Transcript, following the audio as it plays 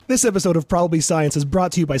This episode of Probably Science is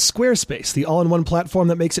brought to you by Squarespace, the all-in-one platform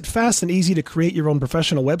that makes it fast and easy to create your own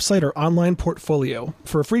professional website or online portfolio.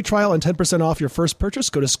 For a free trial and 10% off your first purchase,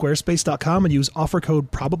 go to squarespace.com and use offer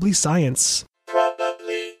code PROBABLYSCIENCE.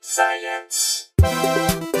 Probably Science.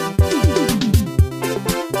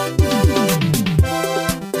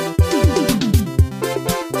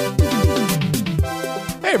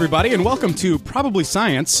 Hey everybody, and welcome to Probably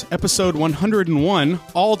Science, episode 101,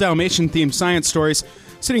 all Dalmatian-themed science stories.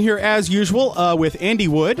 Sitting here as usual with Andy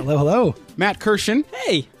Wood. Hello, hello. Matt Kirshen.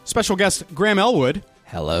 Hey. Special guest Graham Elwood.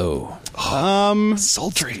 Hello.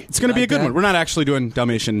 Sultry. It's going to be a good one. We're not actually doing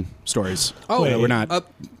Dalmatian stories. Oh, we're not.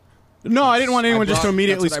 No, I didn't want anyone just to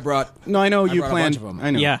immediately... That's what I brought. No, I know you brought a planned... bunch of them.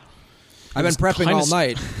 I know. Yeah. I've been prepping kinda all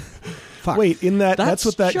night. Fuck. Wait, in that's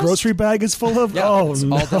what that just- grocery bag is full of? Yeah, oh, it's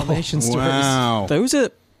no. all Dalmatian stories. Wow. Those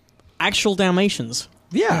are actual Dalmatians.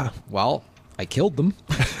 Yeah. Well, I killed them.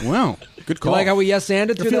 Wow. Good You call. like how we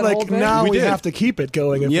yes-anded I through feel that like whole thing? now We we did. have to keep it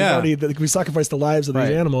going. If Yeah. we sacrifice the lives of these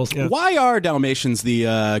Right. animals. Yeah. Why are Dalmatians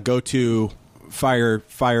the go-to fire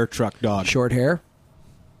truck dog? Short hair.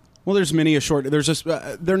 Well, there's many a short... There's just...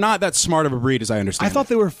 they're not that smart of a breed, as I understand. I thought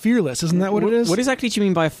they were fearless. Isn't that what it is? What exactly do you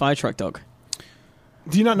mean by a fire truck dog?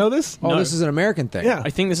 Do you not know this? Oh, No. this is an American thing. Yeah. I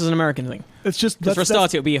think this is an American thing. It's just... Because for a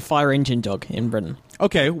start, it would be a fire engine dog in Britain.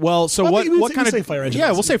 Okay, well, so Well, we what say- kind we of... say fire engine.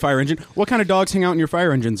 Yeah, we'll say fire engine. What kind of dogs hang out in your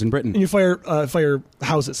fire engines in Britain? And you fire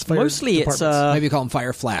houses. Fire Mostly it's departments. Maybe you call them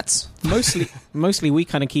fire flats. mostly we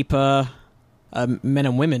kind of keep men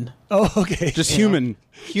and women. Oh, okay. Just you know.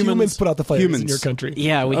 humans put out the fires in Humans. your country.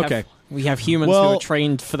 Yeah, Okay. we have humans Well- who are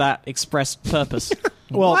trained for that express purpose.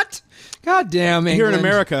 Well, What? God damn England. here in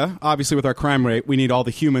America, obviously with our crime rate, we need all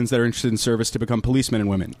the humans that are interested in service to become policemen and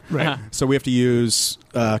women. Right. Uh-huh. So we have to use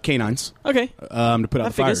canines Okay, to put out that the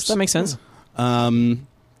figures. fires. That makes sense. Um,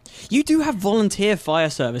 You do have volunteer fire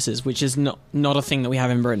services, which is not a thing that we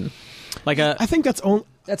have in Britain. Like I think that's only...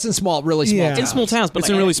 That's in really small Yeah. towns. in small towns, but It's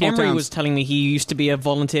like, in really small Emery towns. was telling me he used to be a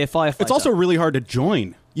volunteer firefighter. it's also really hard to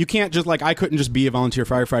join. You can't just I couldn't just be a volunteer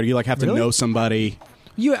firefighter. You have to Really? know somebody.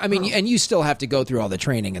 And you still have to go through all the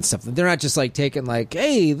training and stuff. They're not just taking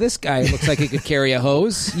hey, this guy looks like he could carry a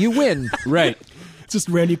hose. You win. Right. It's just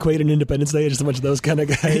Randy Quaid and Independence Day, just a bunch of those kind of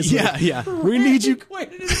guys. Yeah. We need you...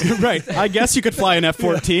 Right. I guess you could fly an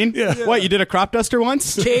F-14. Yeah. What, you did a crop duster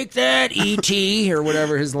once? Take that, E.T., or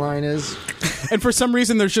whatever his line is. And for some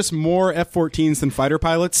reason, there's just more F-14s than fighter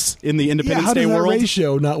pilots in the Yeah, Independence how Day does that world.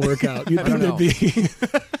 ratio not work out? You'd think don't there'd be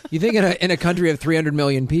You think in a country of 300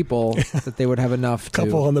 million people that they would have enough a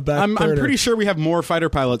couple to... on the back I'm burner pretty sure we have more fighter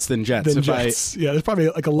pilots than jets. than jets. Yeah, there's probably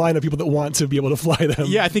a line of people that want to be able to fly them.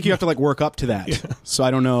 I think you have to work up to that. So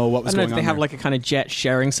I don't know what I was don't know going if they on have there. a kind of jet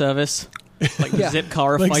sharing service, like Yeah. zip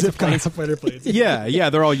car or like fighter zip planes. fighter planes. Yeah,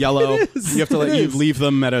 they're all yellow. You have to you leave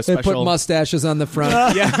them at a They special. put mustaches on the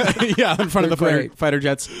front. yeah, in front of the They're great. fighter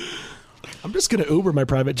jets. I'm just gonna Uber my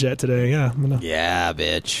private jet today. Yeah, I'm gonna. Yeah,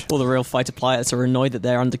 bitch. All the real fighter pilots are annoyed that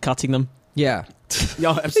they're undercutting them. Yeah.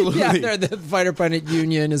 Yeah, absolutely. Yeah, the fighter pilot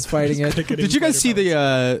union is fighting it. Did you guys see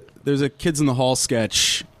the? There's a Kids in the Hall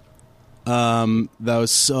sketch. That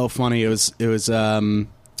was so funny. It was one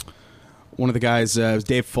of the guys. It was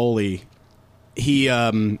Dave Foley. He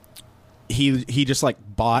just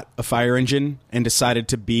bought a fire engine and decided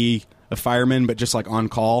to be a fireman, but just on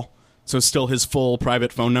call. So it's still his full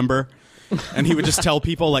private phone number. And he would just tell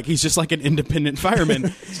people he's just an independent fireman.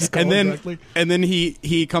 call and him then directly. and then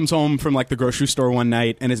he comes home from the grocery store one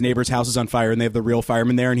night and his neighbor's house is on fire and they have the real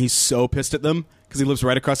fireman there and he's so pissed at them because he lives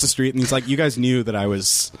right across the street and he's like, you guys knew that I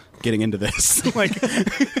was getting into this.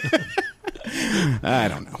 I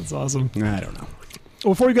don't know. That's awesome. I don't know.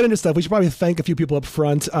 Well, before we get into stuff, we should probably thank a few people up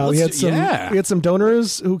front. We had some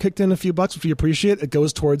donors who kicked in a few bucks, which we appreciate. It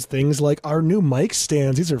goes towards things like our new mic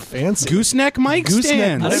stands. These are fancy. Gooseneck mic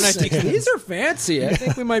stands. I don't know if you can, These are fancy. I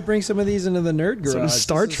think we might bring some of these into the nerd garage. Sort of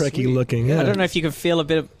Star This is Trek-y sweet. looking. Yeah, I don't know if you can feel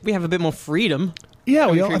we have a bit more freedom. Yeah, than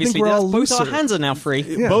I think previously we're did. all Both looser. our hands are now free.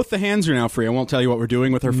 Yeah. Both the hands are now free. I won't tell you what we're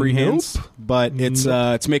doing with our free hands, but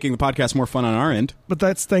it's making the podcast more fun on our end. But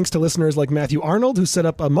that's thanks to listeners like Matthew Arnold, who set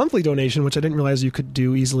up a monthly donation, which I didn't realize you could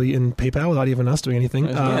do easily in PayPal without even us doing anything.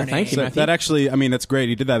 Yeah, thank you, So Matthew. that actually, that's great.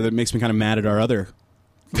 He did that. It makes me kind of mad at our other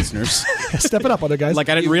listeners. Step it up, other guys. I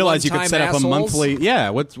didn't You realize you could one-time set up a assholes? monthly.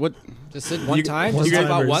 Yeah, what? Just sit one time? one Just timers.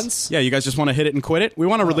 about once? Yeah, you guys just want to hit it and quit it. We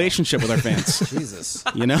want a relationship with our fans. Jesus.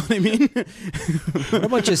 You know what I mean? What a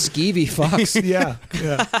bunch of skeevy fucks. yeah.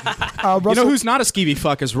 You Russell, know who's not a skeevy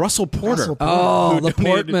fuck is Russell Porter. Russell Porter. Oh, Who the donated-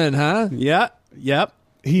 Portman, huh? Yeah. Yep.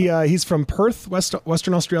 he's from Perth,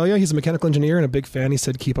 Western Australia. He's a mechanical engineer and a big fan. He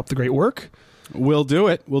said, keep up the great work. We'll do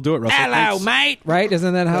it. We'll do it, Russell. Hello, Thanks. mate. Right?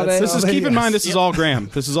 Isn't that how That's- they? This is, keep in mind, this is all Graham.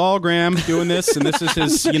 This is all Graham doing this, and this is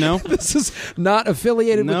his, This is not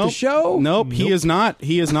affiliated with the show. Nope, he is not.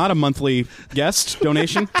 He is not a monthly guest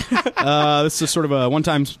donation. This is sort of a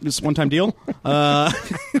one-time deal.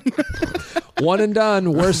 One and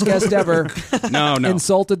done. Worst guest ever. No.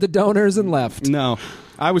 Insulted the donors and left. No.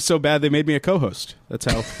 I was so bad they made me a co-host. That's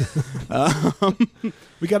how.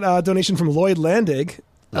 We got a donation from Lloyd Landig.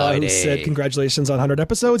 Who Lloydie. said congratulations on 100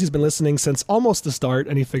 episodes. He's been listening since almost the start,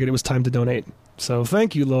 and he figured it was time to donate. So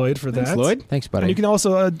thank you, Lloyd, for Thanks, that. Lloyd. Thanks, And buddy. you can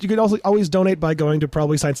also always donate by going to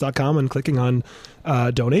probablyscience.com and clicking on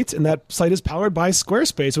donate. And that site is powered by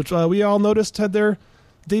Squarespace, which we all noticed had their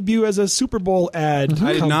debut as a Super Bowl ad.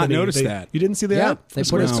 I did not company. notice that. You didn't see the yeah, ad? they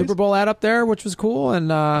for put a Squarespace? Super Bowl ad up there, which was cool, and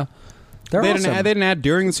they're They awesome. had an ad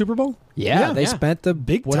during the Super Bowl? Yeah, they Yeah. spent the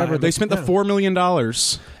Big whatever time. They spent the Yeah. $4 million.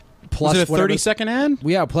 plus Was it a whatever- 30-second ad?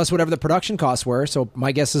 Yeah, plus whatever the production costs were. So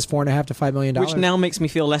my guess is $4.5 to $5 million. Which now makes me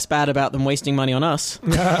feel less bad about them wasting money on us.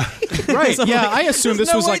 Right. So I'm Yeah, like, I assumed this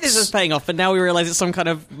there's no was way like... this is paying off, but now we realize it's some kind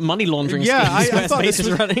of money laundering Yeah, scheme I thought Squarespace this is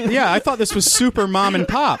was running. Yeah, I thought this was super mom and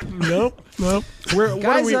pop. Nope. What are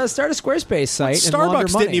Guys, we? start a Squarespace site. and launder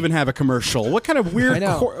Starbucks money. didn't even have a commercial. What kind of I weird?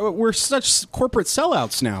 know. We're such corporate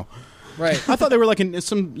sellouts now. Right. I thought they were like in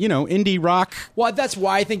some indie rock. Well, that's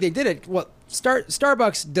why I think they did it. Well,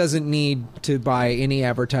 Starbucks doesn't need to buy any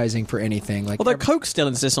advertising for anything. Like, Although Coke still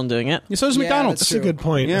insists on doing it. So does Yeah, McDonald's. that's That's a good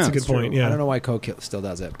point. Yeah, That's a good that's true. point. Yeah. I don't know why Coke still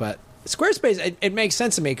does it, but Squarespace, it makes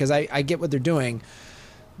sense to me because I get what they're doing.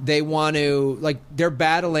 They want to, like, they're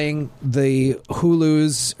battling the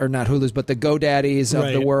Hulus, or not Hulus, but the GoDaddies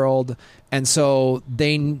of the Right. world, and so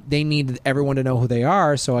they need everyone to know who they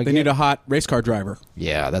are. So They need a hot race car driver.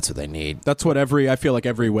 yeah, that's what they need. That's what I feel like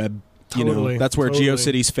every web. Totally, That's where totally.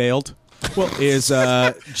 GeoCities failed. Well, is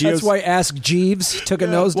That's why Ask Jeeves took a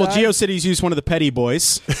nosedive. Well, GeoCities used one of the petty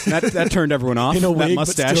boys. That turned everyone off. In a that wig, but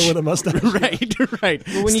mustache. still with a mustache. right.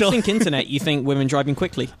 Well, when Still- you think internet, you think women driving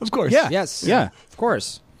quickly. Of course. Yeah. Yes. Yeah. Of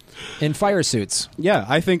course. In fire suits. Yeah.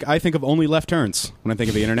 I think of only left turns when I think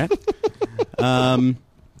of the internet.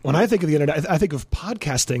 When I think of the internet, I think of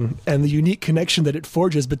podcasting and the unique connection that it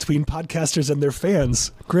forges between podcasters and their fans.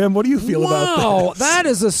 Graham, what do you feel about Wow, that? that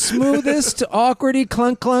is the smoothest, awkwardy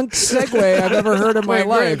clunk clunk segue I've ever heard in my Wait,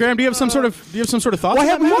 life. Graham, do you have some sort of thoughts? Well, I about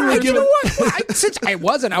haven't that? really You know what? Well, since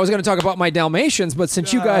I was going to talk about my Dalmatians, but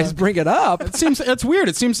since you guys bring it up, It seems that's weird.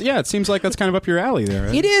 It seems like that's kind of up your alley there.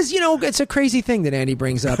 Right? it is. It's a crazy thing that Andy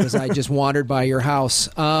brings up as I just wandered by your house.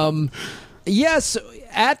 Yes,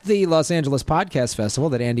 at the Los Angeles Podcast Festival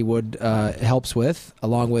that Andy Wood helps with,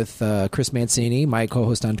 along with Chris Mancini, my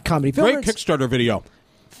co-host on Comedy Film. Great Kickstarter video.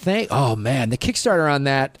 Oh man, the Kickstarter on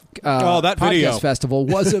that that podcast video. festival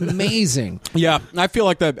was amazing. Yeah, I feel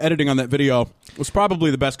like the editing on that video was probably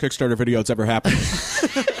the best Kickstarter video that's ever happened.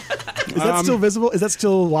 Is that still visible? Is that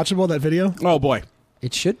still watchable, that video? Oh boy.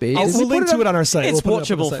 It should be. We'll link to it on our site. It's We'll put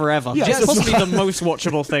it up on the watchable site. forever. Yeah, It's it's possibly the most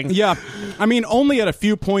watchable thing. Yeah, I mean, only at a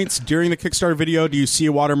few points during the Kickstarter video do you see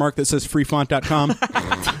a watermark that says freefont.com.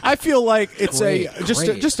 I feel like it's Great.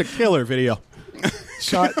 just a killer video.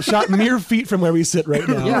 shot mere feet from where we sit right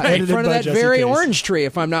now. Yeah, in Edited front of by that Jesse very Case. orange tree,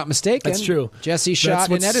 if I'm not mistaken. That's true. Jesse That's shot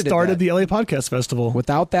what and edited started that. the LA Podcast Festival.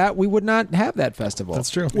 Without that, we would not have that festival. That's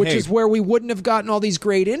true. Which Hey. is where we wouldn't have gotten all these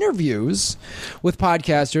great interviews with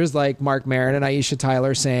podcasters like Mark Maron and Aisha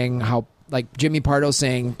Tyler saying how, like Jimmy Pardo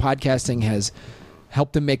saying podcasting has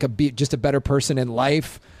helped him make just a better person in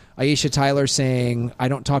life. Aisha Tyler saying, I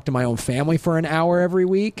don't talk to my own family for an hour every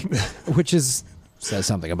week, which says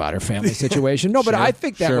something about her family situation. No, but I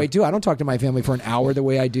think that sure. way too. I don't talk to my family for an hour the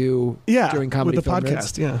way I do during comedy with the film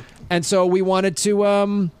podcast. Nerds. Yeah. And so we wanted to,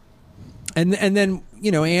 and then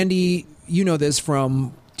Andy, you know this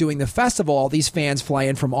from doing the festival. All these fans fly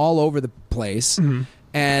in from all over the place,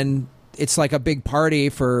 and it's like a big party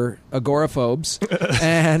for agoraphobes.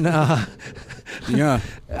 And Yeah,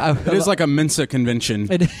 it is like a Mensa convention.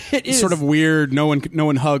 it It's is sort of weird. No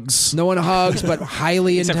one hugs. no one hugs, but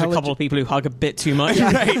highly Except for a couple intelligent. of people who hug a bit too much.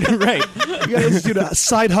 Right. You got to institute a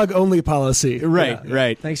side hug only policy. Right. Yeah.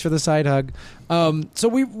 Right. Thanks for the side hug. So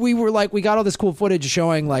we were like, we got all this cool footage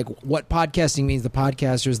showing like what podcasting means, the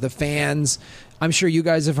podcasters, the fans. I'm sure you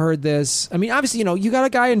guys have heard this. I mean, obviously, you got a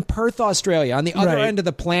guy in Perth, Australia, on the other Right. end of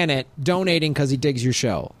the planet donating because he digs your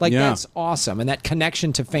show. Like, Yeah. that's awesome. And that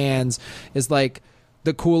connection to fans is like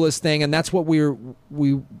the coolest thing. And that's what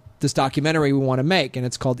this documentary we want to make. And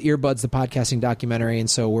it's called Earbuds, the podcasting documentary. And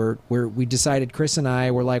so we decided, Chris and I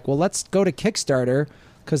were like, well, let's go to Kickstarter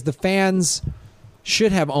because the fans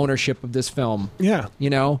should have ownership of this film. Yeah.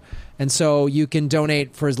 And so you can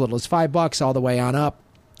donate for as little as $5 all the way on up.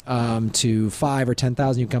 to 5 or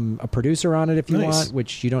 10,000. You become a producer on it if you Nice. want,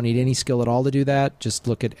 which you don't need any skill at all to do that. Just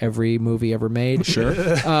look at every movie ever made. Sure.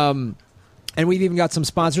 And we've even got some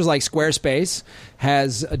sponsors like Squarespace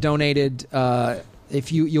has donated.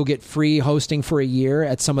 If you'll get free hosting for a year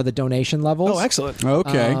at some of the donation levels. Oh, excellent.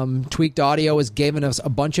 Okay. Tweaked Audio has given us a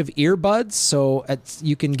bunch of earbuds, so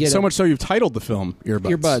you can get So much so you've titled the film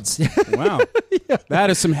Earbuds. earbuds. Wow. That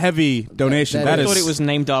is some heavy donation. That I is. thought it was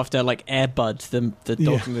named after like Air Bud, the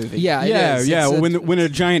dog movie. Yeah, it Yeah, is. yeah. It's When a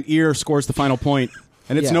giant ear scores the final point,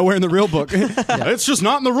 and it's Yeah. nowhere in the real book. It's just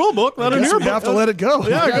not in the rule book. Not an Guess ear we book. have to let it go.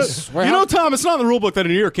 Yeah, Yes, good. we're You know, out. Tom, it's not in the rule book that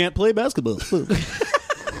an ear can't play basketball. so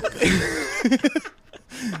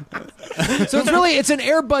it's an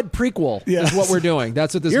Airbud prequel. Yes. Is what we're doing.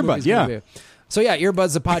 That's what this Earbud, movie's yeah. gonna be. So yeah,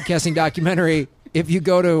 Earbud's a podcasting documentary. If you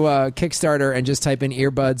go to Kickstarter and just type in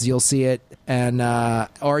Earbuds, you'll see it, and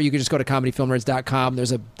or you can just go to comedyfilmnerds.com.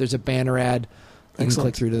 There's a banner ad. You can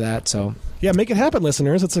click through to that. So Yeah, make it happen,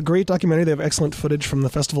 listeners. It's a great documentary. They have excellent footage from the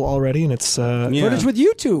festival already, and it's Yeah. footage with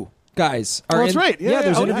you two guys. Oh, that's right. Yeah,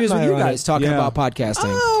 there's yeah. interviews Matt with and you I are on guys it. talking Yeah. about podcasting.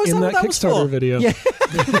 Oh, is in that that what was Kickstarter for? video. Yeah.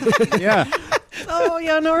 Yeah. Oh,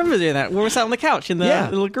 yeah, no, I remember doing that. We were sat on the couch in the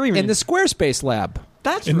little green room. in the Squarespace lab.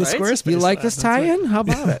 That's In the right. Squarespace. You like lab, this that's right. tie-in? How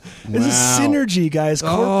about it? This is Wow. synergy, guys.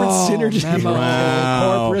 Corporate synergy. memo.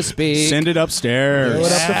 Wow. Corporate speak. Send it upstairs. Throw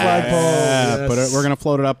it up the flagpole. Yeah. Yes. Put it, we're going to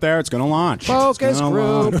float it up there. It's going to launch. Focus It's gonna group.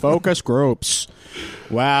 launch. Focus groups.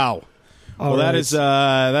 Wow. All Well, right.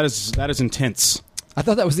 that is intense. I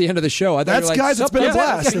thought that was the end of the show. I thought That's you were like, guys. It's been a "Sup,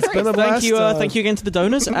 blast. guys?" It's been a blast. Thank you again to the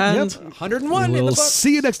donors. And 101 in the We'll book.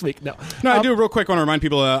 see you next week. No. No, I do real quick want to remind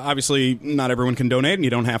people, obviously, not everyone can donate, and you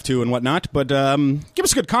don't have to and whatnot, but give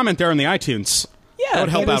us a good comment there on the iTunes. yeah, That would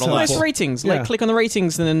help out a lot. Nice ratings. Yeah. Like, click on the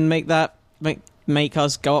ratings and then make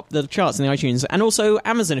us go up the charts in the iTunes. And also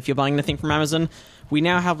Amazon, if you're buying anything from Amazon. We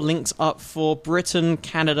now have links up for Britain,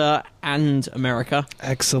 Canada, and America.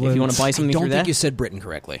 Excellent. If you want to buy something Don't through think there. you said Britain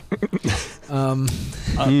correctly.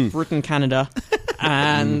 Britain, Canada,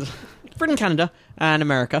 and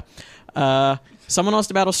America. Someone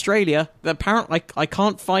asked about Australia. Apparently, I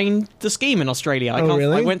can't find the scheme in Australia. Oh,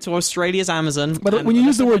 really? I went to Australia's Amazon. But and when you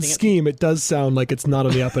use the I'm word finding it. scheme, it does sound like it's not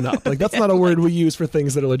on the up and up. Like that's not a word we use for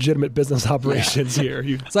things that are legitimate business operations here.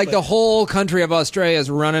 It's like the whole country of Australia is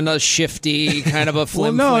running a shifty kind of a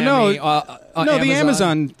flim no, the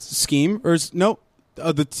Amazon scheme, or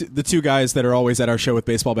the two guys that are always at our show with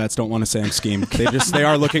baseball bats don't want to say I'm scheme. They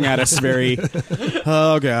are looking at us very.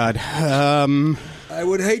 Oh God. I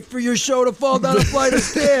would hate for your show to fall down a flight of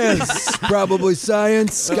stairs. Probably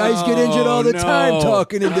science. Guys get injured all the time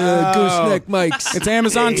talking into gooseneck mics. It's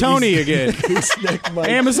Amazon Tony again. Snack Mike.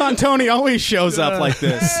 Amazon Tony always shows up like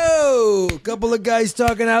this. Oh, a couple of guys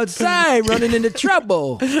talking outside, running into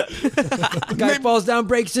trouble. Guy falls down,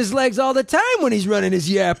 breaks his legs all the time when he's running his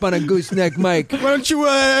yap on a gooseneck mic. Why don't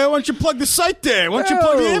you plug the site there? Why don't you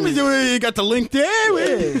plug the Oh. Amazon? You got the link there.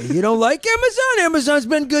 Hey, you don't like Amazon? Amazon's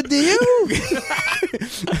been good to you.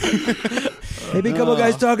 Maybe a couple of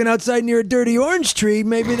guys talking outside near a dirty orange tree.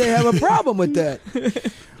 Maybe they have a problem with that.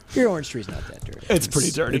 Your orange tree's not that dirty. It's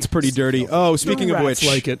pretty dirty. It's pretty dirty. Oh, speaking of rats which,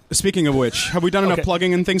 like it. Speaking of which, have we done enough Okay.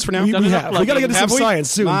 plugging and things for now? We have. We got to get to some Have we?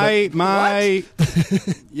 science soon. but- My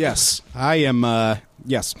yes, I am.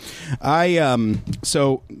 Yes,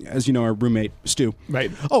 So, as you know, our roommate Stu.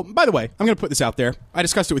 Right. Oh, by the way, I'm going to put this out there. I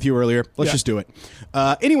discussed it with you earlier. Let's Yeah. just do it.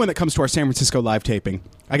 Anyone that comes to our San Francisco live taping,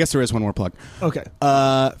 I guess there is one more plug. Okay.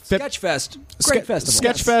 Sketchfest. Great festival.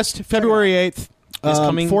 Sketchfest, February 8th. This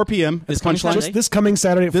coming- 4 p.m. this at coming Punchline. Saturday? Just this coming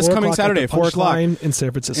Saturday. At This 4 coming o'clock Saturday at at the 4 o'clock. Punchline in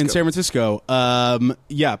San Francisco. In San Francisco.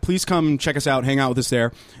 Yeah, please come check us out, hang out with us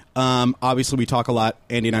there. Obviously, we talk a lot.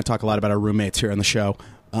 Andy and I talk a lot about our roommates here on the show.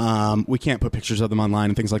 We can't put pictures of them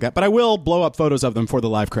online and things like that, but I will blow up photos of them for the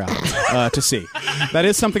live crowd to see. That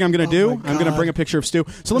is something I'm going to do. I'm going to bring a picture of Stu.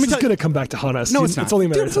 So let This me is tell going you. to come back to haunt us. No, it's not. It's only a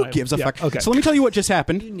matter Dude, of who time. gives a Yeah, fuck? Okay. So let me tell you what just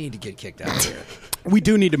happened. You need to get kicked out of here. We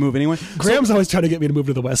do need to move anyway. Graham's always trying to get me to move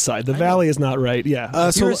to the west side. The valley is not right.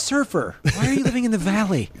 Yeah. You're a surfer. Why are you living in the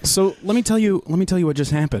valley? So let me tell you what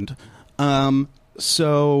just happened. I'm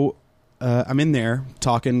in there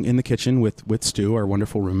talking in the kitchen with Stu, our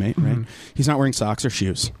wonderful roommate. Right? He's not wearing socks or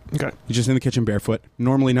shoes. okay. He's just in the kitchen barefoot.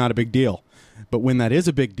 Normally not a big deal, but when that is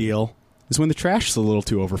a big deal, is when the trash is a little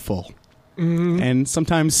too overfull. And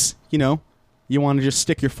sometimes you want to just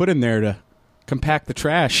stick your foot in there to compact the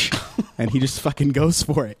trash, and he just fucking goes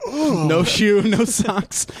for it. No shoe, no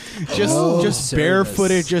socks, just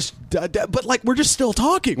barefooted. But like we're just still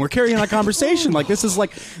talking. We're carrying on a conversation. Like this is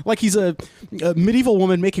like he's a medieval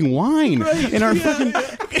woman making wine in our fucking.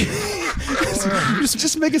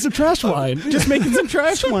 just making some trash wine. Just making some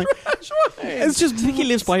trash wine. It's just I think he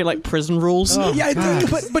lives by like prison rules. yeah,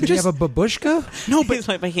 but Did just you have a babushka? no, He's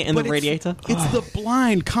like making it in the but radiator. It's the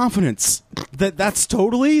blind confidence that's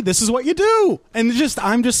totally this is what you do, and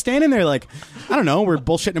I'm just standing there like I don't know, we're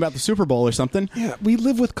bullshitting about the Super Bowl or something. Yeah, we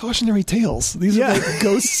live with cautionary tales. These are like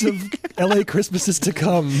ghosts of L.A. Christmases to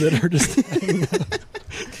come that are just.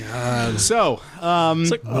 So,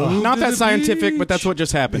 not that scientific, but that's what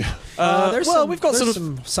just happened. We've got there's sort of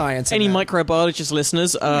some science. any in that. microbiologist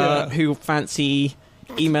listeners who fancy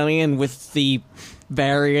emailing in with the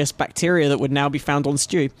various bacteria that would now be found on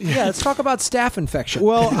stew. Yeah, let's talk about staph infection.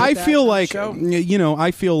 Well, I That feel like show.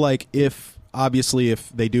 I feel like if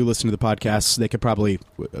they do listen to the podcasts, they could probably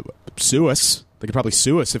sue us. They could probably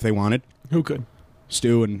sue us if they wanted. Who could?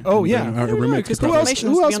 Stu and Oh, yeah. our roommates could Who probably. else?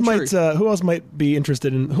 Information has to be untrue. Who else might be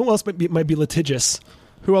interested in? Who else might be litigious?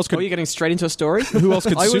 Who else Oh, could? you're getting straight into a story? Who else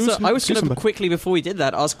could I sue? was going to somebody? quickly, before we did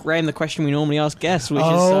that, ask Graham the question we normally ask guests, which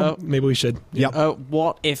Maybe we should. Yep. is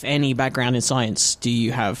what, if any, background in science do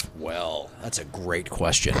you have? Well, that's a great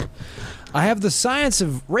question. I have the science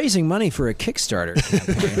of raising money for a Kickstarter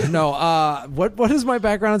campaign. No, what is my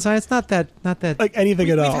background in science? Not that. Like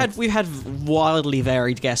anything at all. We've had wildly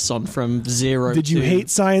varied guests on from zero. Did you to hate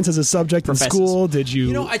science as a subject in professors. school? Did you?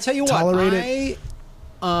 You know, I tell you what, tolerate it?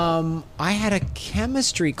 I had a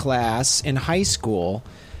chemistry class in high school,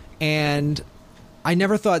 and I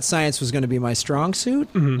never thought science was going to be my strong suit.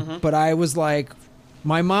 But I was like,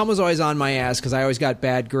 my mom was always on my ass because I always got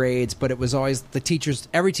bad grades. But it was always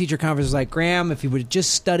every teacher conference was like, Graham, if you would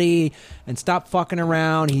just study and stop fucking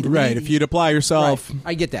around, Right, if you'd apply yourself. Right,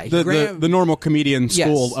 I get that. The normal comedian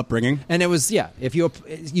school Yes. upbringing. And it was if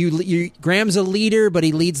you Graham's a leader, but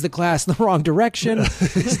he leads the class in the wrong direction,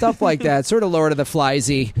 stuff like that, sort of Lord of the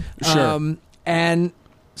Fliesy. Sure. And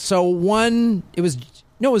so it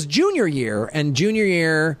was junior year, and junior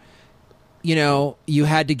year, you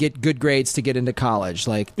had to get good grades to get into college.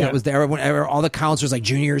 Like that was there. All the counselors like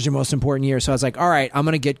junior year is your most important year. So I was like, all right, I'm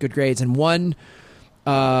going to get good grades. And one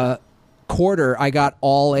quarter, I got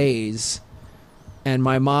all A's, and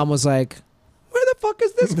my mom was like, where the fuck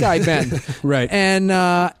has this guy been? Right. And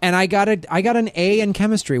I got an A in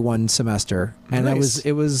chemistry one semester, and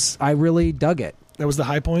Nice. I really dug it. That was the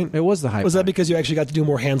high point. It was the high. Was that point. because you actually got to do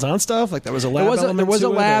more hands-on stuff? Like there was a lab element. There was to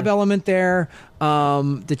a it, lab or- element there.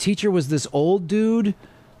 The teacher was this old dude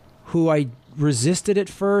who I resisted at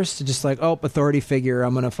first, just like, authority figure,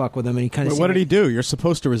 I'm gonna fuck with him, and he kind of. What did he do? You're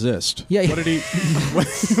supposed to resist. Yeah. What did he?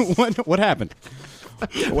 What happened?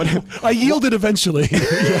 What happened? I yielded eventually.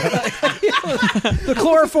 The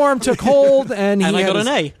chloroform took hold, and And I got an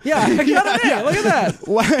A. Yeah, I got an A. Look at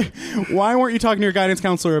that. Why weren't you talking to your guidance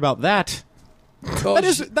counselor about that?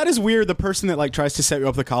 That is weird. The person that like tries to set you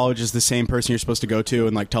up with the college is the same person you're supposed to go to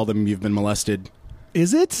and like tell them you've been molested.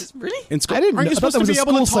 Is it? Really? In school, I didn't know. aren't you I thought supposed that to was be a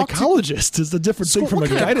able school to talk to? psychologist. It's a different thing from a what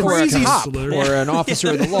kind of guidance crazy counselor. Or an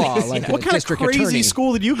officer of the law, like What a kind of district crazy attorney.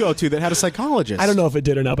 school did you go to that had a psychologist? I don't know if it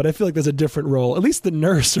did or not, but I feel like there's a different role. At least the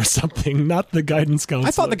nurse or something, not the guidance counselor.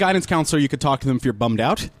 I thought the guidance counselor you could talk to them if you're bummed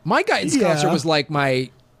out. My guidance Yeah. counselor was like my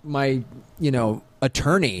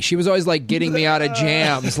attorney. She was always like getting me out of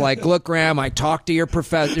jams. Like, look, Graham, I talked to your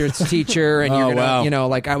professor's teacher, and you're wow. gonna,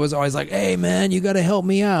 like I was always like, hey man, you got to help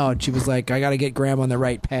me out. She was like, I got to get Graham on the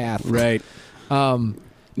right path. Right. No,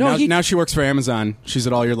 now she works for Amazon. She's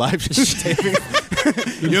at all your live taping.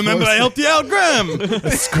 You remember I helped you out,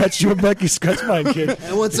 Graham? scratch your back, you scratch mine, kid.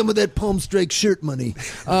 I want some of that Palm Strike shirt money.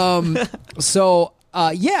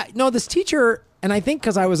 This teacher, and I think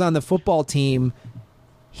because I was on the football team,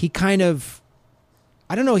 he kind of,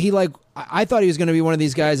 I don't know, I thought he was going to be one of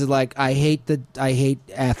these guys that like, I hate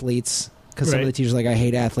athletes. Because some of the Right. teachers are like, I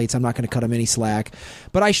hate athletes. I'm not going to cut him any slack.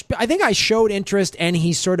 But I think I showed interest, and he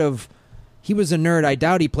was a nerd. I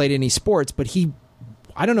doubt he played any sports, but he,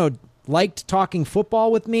 I don't know, liked talking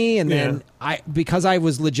football with me. And then because I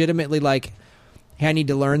was legitimately like, hey, I need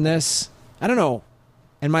to learn this. I don't know.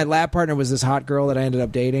 And my lab partner was this hot girl that I ended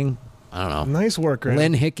up dating. I don't know. Nice work, Graham.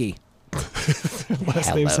 Lynn Hickey.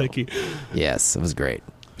 Last name's Hickey. Yes, it was great.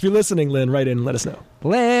 If you're listening, Lynn, write in and let us know.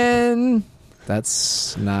 Lynn.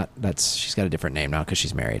 She's got a different name now because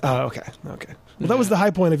she's married. Oh, okay. Well, that was the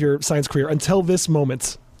high point of your science career until this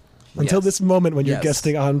moment. Until Yes. this moment when you're Yes.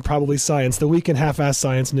 guesting on Probably Science, the week in half-ass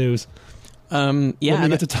science news. Yeah, When we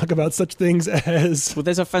and get to talk about such things as... well,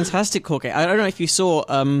 there's a fantastic court case. I don't know if you saw.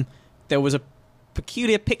 There was a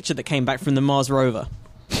peculiar picture that came back from the Mars rover.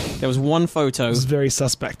 There was one photo This is very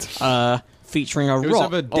suspect. featuring a It was rock.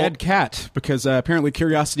 of a dead cat because apparently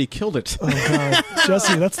Curiosity killed it. Oh God,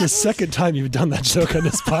 Jesse, that's the second time you've done that joke on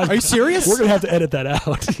this podcast. Are you serious? We're gonna have to edit that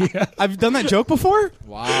out. Yeah, I've done that joke before?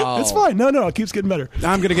 Wow. it's fine. No, it keeps getting better.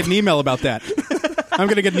 I'm going to get an email about that. I'm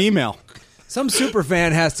going to get an email. Some super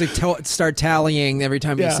fan has to start tallying every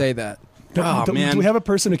time you Yeah. say that. Oh, man. Do we have a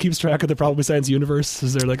person who keeps track of the Probably Science universe?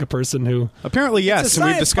 Is there like a person who? Apparently, It's yes, a and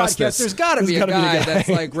we've science discussed podcast. this. There's got to be a gotta be a guy guy. that's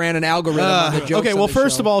like ran an algorithm on the jokes. Okay, on well, the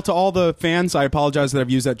first show. of all, to all the fans, I apologize that I've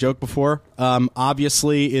used that joke before.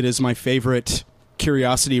 Obviously, it is my favorite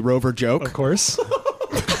Curiosity rover joke. Of course.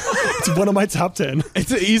 It's one of my top 10.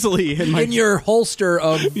 It's easily in my in your holster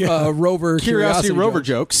of rover Curiosity rover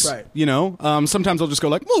jokes. Right. You know, sometimes I'll just go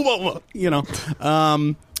like, whoa, whoa, whoa, you know.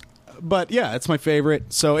 But yeah, it's my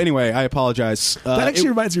favorite. So anyway, I apologize. That actually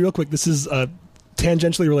reminds me real quick. This is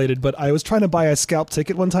tangentially related, but I was trying to buy a scalp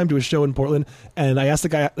ticket one time to a show in Portland, and I asked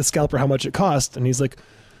the scalper how much it cost, and he's like,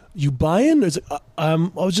 "You buying?" I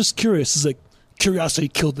was just curious. He's like, "Curiosity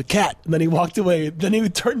killed the cat," and then he walked away. Then he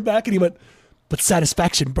turned back and he went, "But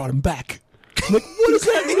satisfaction brought him back." I'm like, what does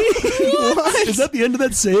that mean? What? Is that the end of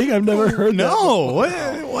that saying? I've never heard that.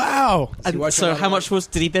 No, wow. And so how much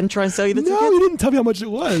did he then try and sell you the ticket? No, he didn't tell me how much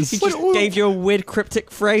it was. He just gave you a weird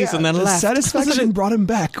cryptic phrase and then The left. satisfaction brought him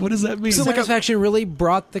back. What does that mean? Satisfaction really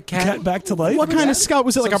brought the cat back to life? What kind of scalp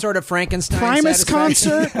was it? Like Some a sort of Frankenstein Primus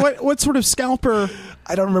satisfaction? concert? What sort of scalper?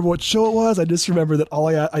 I don't remember what show it was. I just remember that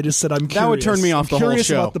I just said I'm curious. That would turn me off the I'm whole curious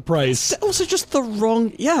show. about the price. Also, just the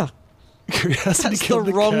wrong. Yeah, Curiosity that's the killed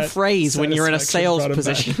wrong cat. phrase when you're in a Satisfaction sales brought him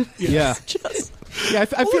position. back. Yeah, Just- yeah.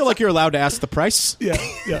 I feel like you're allowed to ask the price. Yeah,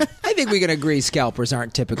 yeah. I think we can agree scalpers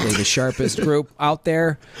aren't typically the sharpest group out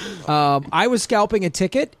there. I was scalping a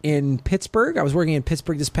ticket in Pittsburgh. I was working in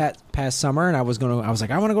Pittsburgh this past summer, and I was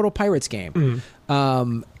like, I want to go to a Pirates game.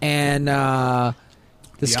 And the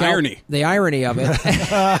irony of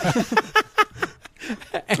it.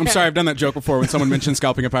 I'm sorry, I've done that joke before when someone mentioned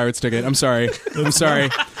scalping a Pirates ticket. I'm sorry.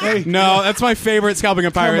 No, that's my favorite scalping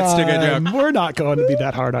a Pirates Come ticket on, joke. we're not going to be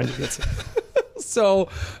that hard on you. So,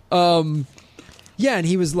 yeah, and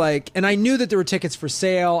he was like, and I knew that there were tickets for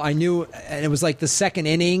sale. I knew, and it was like the second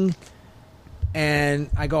inning. And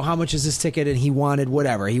I go, how much is this ticket? And he wanted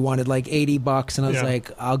whatever. He wanted like $80, and I was Yeah.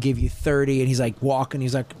 like, I'll give you 30. And he's like, walk, and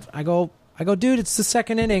he's like, I go, dude, it's the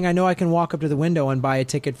second inning. I know I can walk up to the window and buy a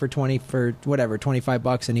ticket for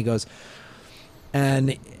 $25. And he goes,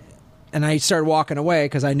 and I started walking away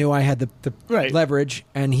because I knew I had the Right. leverage.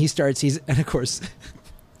 And and of course,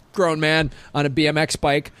 grown man on a BMX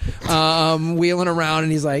bike, wheeling around,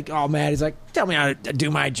 and he's like, "Oh man," he's like, "Tell me how to do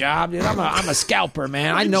my job, dude. I'm a scalper,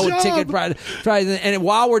 man. I know a ticket price." And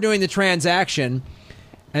while we're doing the transaction,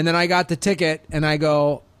 and then I got the ticket, and I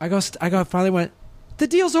finally went, "The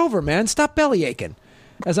deal's over, man. Stop belly aching."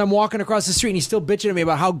 As I'm walking across the street, and he's still bitching at me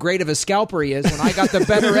about how great of a scalper he is when I got the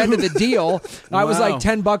better end of the deal. I was like Wow.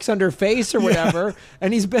 $10 under face or whatever,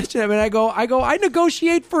 and he's bitching at me. And I go, I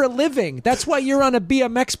negotiate for a living. That's why you're on a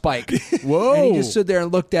BMX bike. Whoa. And he just stood there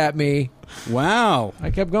and looked at me. Wow.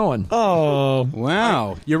 I kept going. Oh,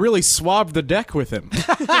 Wow. You really swabbed the deck with him.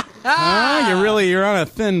 You're on a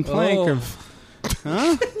thin plank of.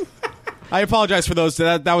 Huh? I apologize for those.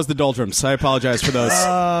 That was the doldrums. I apologize for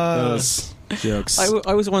those jokes.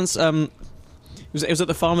 I was once. It was at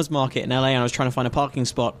the farmers market in LA, and I was trying to find a parking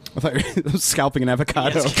spot. I thought you were scalping an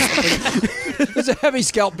avocado. There's a heavy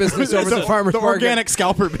scalp business over the farmer's the market. organic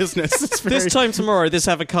scalper business. It's very, This time tomorrow, this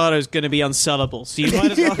avocado is going to be unsellable, so you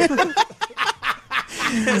might as well.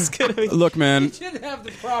 It's going to be. Look, man. Didn't have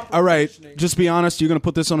the proper All right, positioning. just be honest. You're going to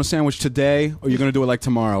put this on a sandwich today, or you're going to do it like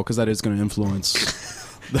tomorrow, because that is going to influence.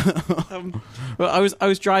 Well, I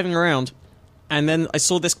was driving around, and then I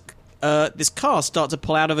saw this car start to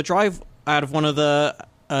pull out of one of the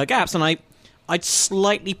gaps, and I'd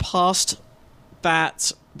slightly passed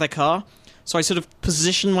the car, so I sort of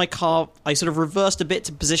positioned my car. I sort of reversed a bit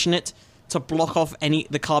to position it to block off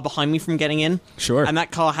the car behind me from getting in. Sure. And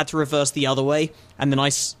that car had to reverse the other way, and then I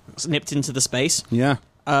snipped into the space. Yeah.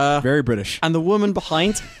 Very British. And the woman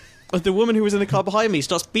who was in the car behind me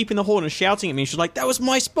starts beeping the horn and shouting at me. She's like, "That was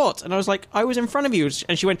my spot." And I was like, "I was in front of you."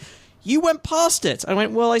 And she went, "You went past it." I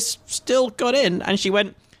went, "Well, I still got in." And she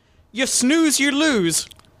went, "You snooze, you lose."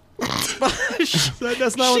 that's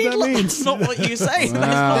not what that means. That's not what you say. That's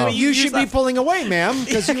Wow. not what You should be use pulling away, ma'am,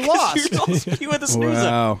 because you lost. that- You were the snoozer.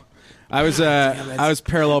 Wow. I was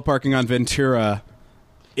parallel parking on Ventura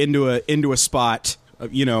into a spot,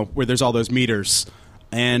 where there's all those meters,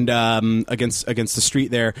 and against the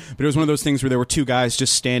street there. But it was one of those things where there were two guys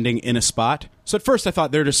just standing in a spot. So at first I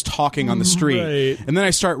thought they're just talking on the street, Right. and then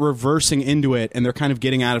I start reversing into it, and they're kind of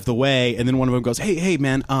getting out of the way, and then one of them goes, "Hey,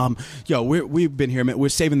 man, we've been here, man. We're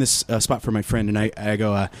saving this spot for my friend," and I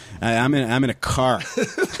go, "I'm in a car,"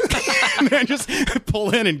 and I just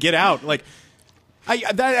pull in and get out. Like,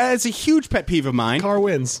 that's a huge pet peeve of mine. Car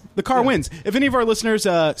wins. The car wins. If any of our listeners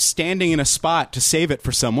standing in a spot to save it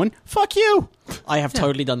for someone, fuck you. I have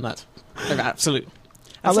totally done that. Absolutely.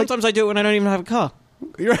 And like- sometimes I do it when I don't even have a car.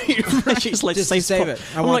 You're right. I just like to Just save save spot. it.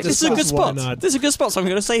 I I'm want like, this this is a good spot. Why spot. not? This is a good spot, so I'm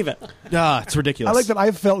going to save it. It's ridiculous. I like that I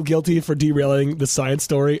felt guilty for derailing the science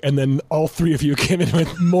story, and then all three of you came in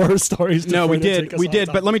with more stories. To No, we further take did. us We off did.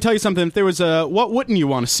 topic. But let me tell you something. If there was what wouldn't you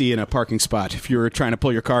want to see in a parking spot if you were trying to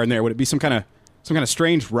pull your car in there? Would it be some kind of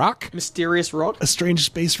strange rock? Mysterious rock. A strange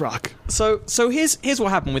space rock. So here's what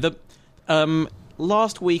happened with it.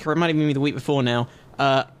 Last week, or it might have been the week before now,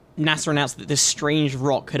 NASA announced that this strange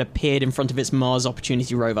rock had appeared in front of its Mars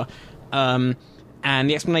Opportunity rover. And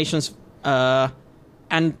the explanations...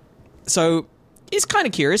 and so it's kind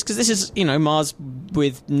of curious, because this is, Mars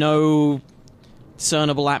with no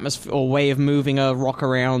discernible atmosphere or way of moving a rock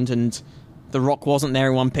around, and the rock wasn't there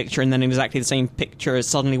in one picture, and then exactly the same picture as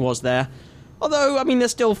suddenly was there. Although, I mean,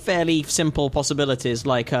 there's still fairly simple possibilities,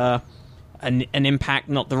 like an impact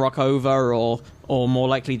knocked the rock over, or more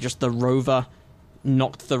likely just the rover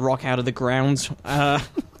knocked the rock out of the ground.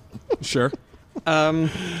 Sure.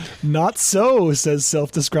 Not so, says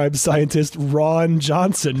self-described scientist Ron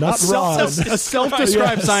Johnson. Not Ron. A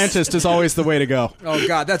self-described scientist is always the way to go. Oh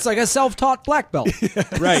God, that's like a self-taught black belt.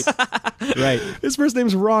 Right. Right. His first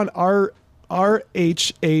name's Ron,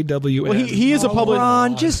 R-H-A-W-N. Well, he is a published...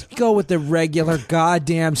 Ron, just go with the regular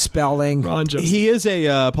goddamn spelling. Ron Johnson. He is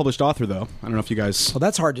a published author, though. I don't know if you guys... Well,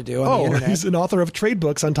 that's hard to do on the Oh, internet. he's an author of trade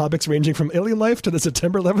books on topics ranging from alien life to the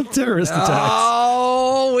September 11th terrorist attacks.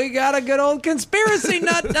 Oh, we got a good old conspiracy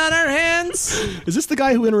nut on our hands. Is this the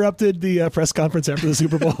guy who interrupted the press conference after the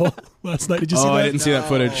Super Bowl last night? Did you see that? I didn't see that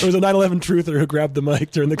footage. There was a 9/11 truther who grabbed the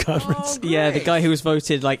mic during the conference. Yeah, the guy who was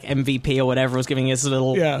voted like MVP or whatever was giving his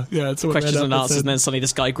little Yeah, that's what questions Randolph and answers, said. and then suddenly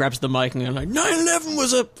this guy grabs the mic and they're like, 9/11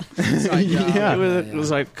 was a it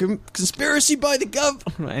was like conspiracy by the gov.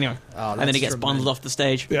 Anyway, and then he gets bundled off the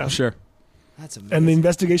stage. Yeah, Sure. That's amazing. and the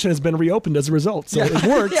investigation has been reopened as a result, so it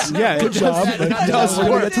works. Yeah, Good job. It does We're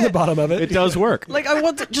gonna work. get to the bottom of it. It does work. Like, I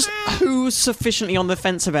wonder just who's sufficiently on the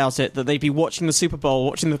fence about it that they'd be watching the Super Bowl,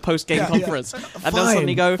 watching the post-game conference, and then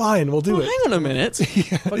suddenly go, Fine, we'll do oh, it. hang on a minute.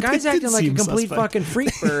 But guy's It did acting like a seem complete suspect. fucking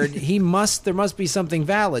freak bird. There must be something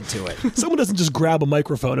valid to it. Someone doesn't just grab a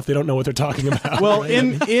microphone if they don't know what they're talking about. Well, right?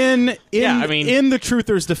 in the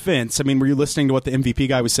truther's defense, I mean, were you listening to what the MVP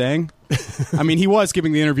guy was saying? I mean, he was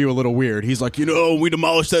giving the interview a little weird. He's like, we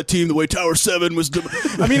demolished that team the way Tower 7 was.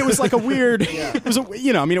 I mean, it was like a weird. It was,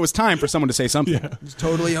 it was time for someone to say something. Yeah. It's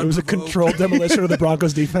totally It was a controlled demolition of the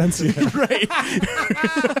Broncos defense. Yeah.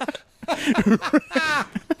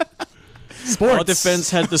 Sports. Our defense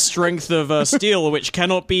had the strength of steel, which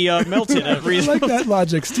cannot be melted at I reason. like that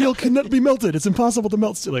logic. Steel cannot be melted. It's impossible to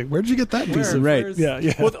melt steel. Like, where did you get that piece of? Right. Yeah.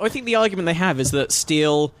 Well, I think the argument they have is that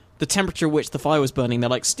steel, the temperature at which the fire was burning, they're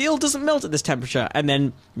like, steel doesn't melt at this temperature. And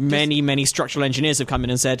then many structural engineers have come in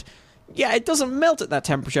and said, yeah, it doesn't melt at that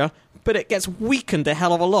temperature, but it gets weakened a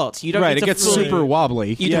hell of a lot. You don't Right. need It to gets fully- super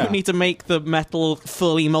wobbly. You don't need to make the metal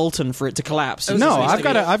fully molten for it to collapse. No, I've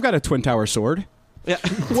got a twin tower sword. Yeah.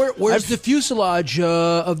 Where's the fuselage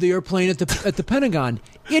of the airplane at the Pentagon?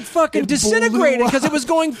 It fucking It blew disintegrated because up. it was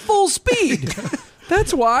going full speed.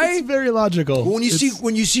 That's why. It's very logical. When you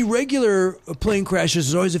It's- see regular plane crashes,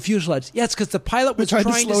 there's always a fuselage. Yeah, it's because the pilot was tried to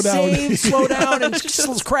trying slow down. slow down, and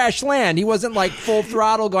just crash land. He wasn't like full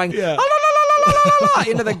throttle going Yeah. "La, la, la, la, la, la,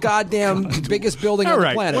 la," into the goddamn biggest building All on the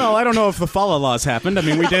right. planet. Well, I don't know if the Fala laws happened. I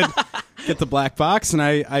mean, we did get the black box, and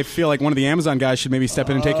I feel like one of the Amazon guys should maybe step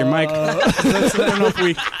in and take your mic. I don't know if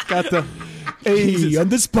we got the... Hey, on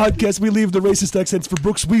this podcast, we leave the racist accents for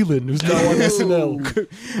Brooks Wheelan, who's now on SNL.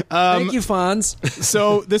 Thank you, Fonz.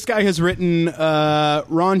 So this guy has written,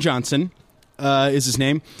 Ron Johnson is his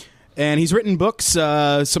name, and he's written books,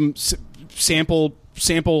 some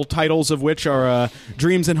sample titles of which are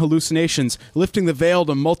Dreams and Hallucinations, Lifting the Veil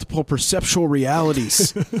to Multiple Perceptual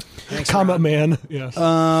Realities. Comment man. Yeah.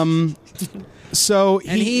 So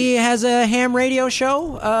And he has a ham radio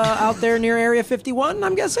show out there near Area 51,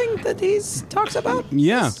 I'm guessing, that he talks about.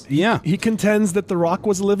 yeah. He contends that The Rock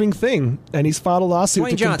was a living thing, and he's filed a lawsuit Dwayne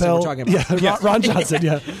to Johnson compel. we're talking about. Yeah, Ron Johnson.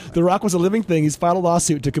 Yeah, The Rock was a living thing. He's filed a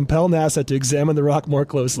lawsuit to compel NASA to examine The Rock more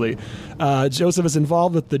closely. Joseph is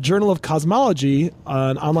involved with the Journal of Cosmology,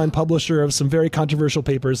 an online publisher of some very controversial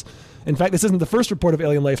papers. In fact, this isn't the first report of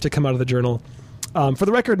alien life to come out of the journal. For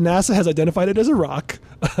the record, NASA has identified it as a rock.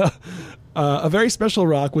 A very special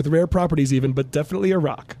rock with rare properties even, but definitely a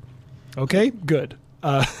rock. Okay, good.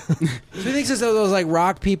 So he thinks it's those like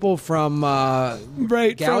rock people from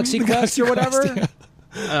Right. Galaxy from the Quest or whatever, Quest,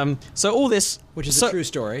 yeah. So all this, which is so, a true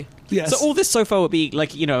story. Yes. So all this so far would be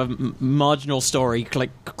like a marginal story, like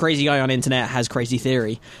crazy guy on internet has crazy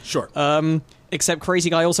theory. Sure. Except crazy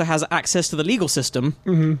guy also has access to the legal system,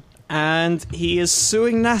 and he is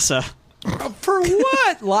suing NASA. For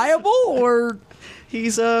what? Liable or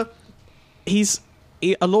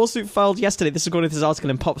A lawsuit filed yesterday, this is according to this article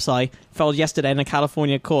in PopSci, filed yesterday in a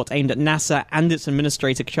California court aimed at NASA and its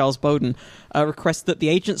administrator, Charles Bowden, requests that the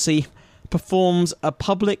agency performs a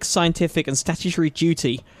public, scientific, and statutory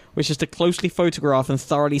duty, which is to closely photograph and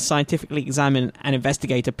thoroughly scientifically examine and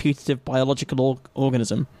investigate a putative biological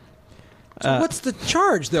organism. what's the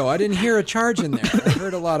charge, though? I didn't hear a charge in there. I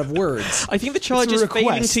heard a lot of words. I think the charge It's a is failing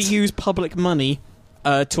request. to use public money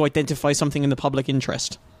to identify something in the public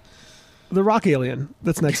interest. The rock alien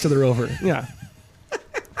that's next to the rover. Yeah.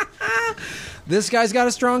 This guy's got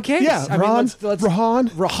a strong case. Yeah, I mean, Ron, let's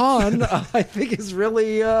Rahan. I think is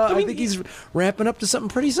really. I think he's ramping up to something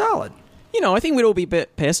pretty solid. I think we'd all be a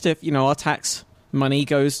bit pissed if, our tax money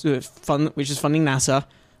goes to which is funding NASA,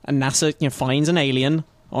 and NASA, finds an alien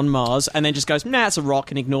on Mars and then just goes, nah, it's a rock,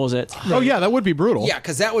 and ignores it. Oh yeah, that would be brutal. Yeah,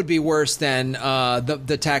 because that would be worse than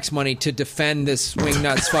the tax money to defend this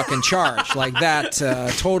wingnut's fucking charge. Like that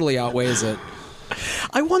totally outweighs it.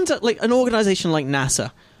 I wonder, like, an organization like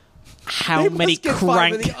NASA, how They many must get 5 of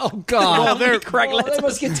crank... the- oh god! How many crank They letters?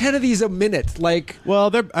 must get 10 of these a minute. Like, Well,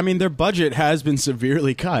 their budget has been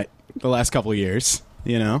severely cut the last couple of years.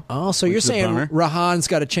 oh, so Which you're is a saying bummer. Rahan's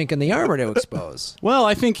got a chink in the armor to expose? Well,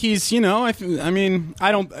 I think he's. I mean,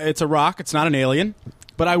 I don't. It's a rock. It's not an alien.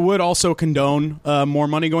 But I would also condone more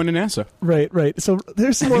money going to NASA. Right. So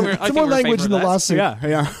there's some more, I some think more we're in language favor in the of that. lawsuit.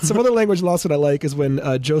 Yeah. Some other language in the lawsuit I like is when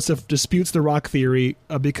Joseph disputes the rock theory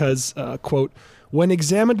because, quote, when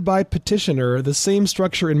examined by petitioner, the same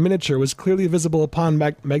structure in miniature was clearly visible upon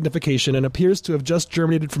magnification and appears to have just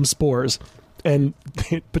germinated from spores. And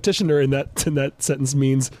petitioner in that sentence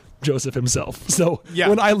means Joseph himself. So Yeah.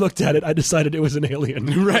 when I looked at it, I decided it was an alien.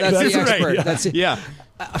 Right. That's the right, expert. yeah. That's it. Yeah.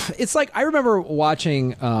 It's like I remember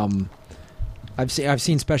watching. I've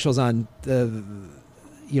seen specials on the.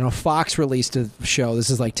 Fox released a show. This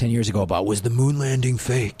is like 10 years ago about was the moon landing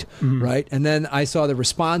faked, right? And then I saw the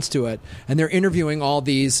response to it, and they're interviewing all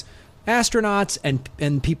these astronauts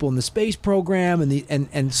and people in the space program,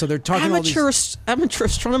 and so they're talking all these, Amateur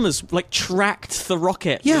astronomers, like, tracked the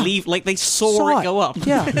rocket. Yeah. They saw it go up.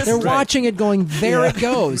 Yeah, they're Right. watching it going, there Yeah. it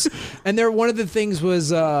goes. And one of the things was,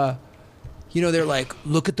 they're like,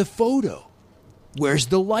 look at the photo. Where's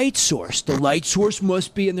the light source? The light source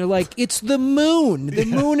must be, and they're like, it's the moon. The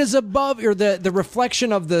moon is above, or the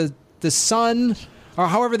reflection of the sun, or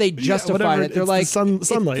however they justified whatever, it. They're it's like, the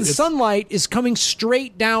sunlight. The It's- sunlight is coming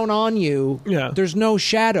straight down on you. Yeah. There's no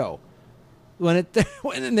shadow. And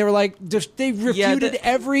they were like, they refuted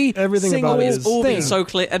everything single about it is- All thing. been so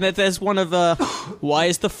clear. And there's one of, why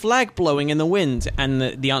is the flag blowing in the wind? And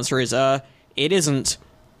the answer is, it isn't.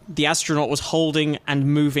 The astronaut was holding and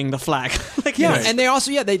moving the flag. Yeah, Right. and they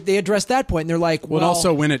also they addressed that point, and they're like, Well,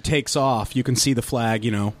 also when it takes off, you can see the flag,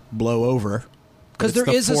 blow over. because But there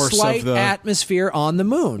it's is the a force slight of the, atmosphere on the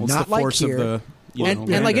moon, well, it's not the like force here. of the. And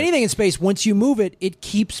like anything in space, once you move it, it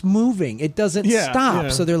keeps moving. It doesn't Yeah, stop. yeah.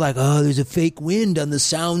 So they're like, oh, there's a fake wind on the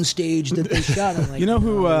sound stage that they shot. I'm like, You know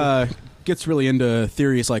who gets really into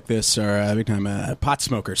theories like this are big time pot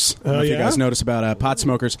smokers. I don't know if you yeah? guys notice about pot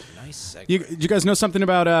smokers. nice segue. You guys know something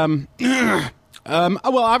about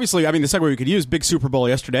well, obviously, I mean, the segue we could use, big Super Bowl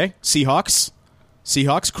yesterday. Seahawks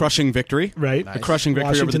crushing victory. Right. A crushing victory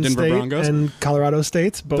Washington over the Denver State Broncos. and Colorado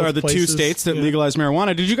State. Both Are the two places, states that yeah. legalize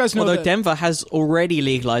marijuana. Did you guys know Although that? Denver has already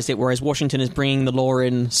legalized it, whereas Washington is bringing the law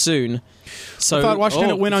in soon. So I thought Washington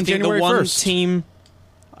would win on I think January the one 1st. team.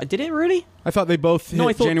 Did it really? I thought they both hit No,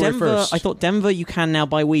 I thought January Denver. 1st. I thought Denver you can now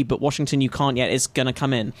buy weed, but Washington you can't yet. It's going to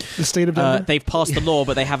come in. The state of Denver. They've passed the law,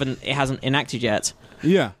 but they haven't. It hasn't enacted yet.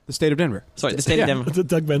 Yeah, the state of Denver. Sorry, the state Yeah. of Denver. That's a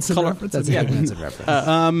Doug Benson Color- reference. That's Yeah. a Benson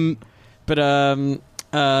reference. But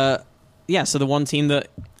yeah. So the one team that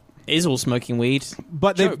is all smoking weed.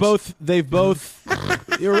 But Jokes. they've both.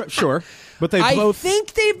 You're sure, but they've I both.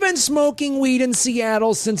 think they've been smoking weed in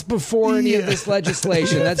Seattle since before any of this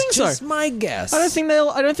legislation. That's think so. just my guess. I don't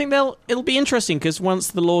think they'll. It'll be interesting because once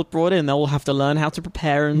the law brought in, they'll have to learn how to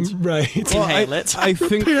prepare and Right. inhale it. I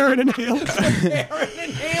think Prepare and inhale.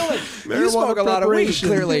 You smoke a lot of weed, preparation.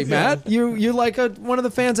 clearly, Yeah. Matt. You like one of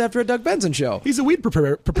the fans after a Doug Benson show. He's a weed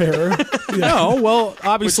preparer. no. Well,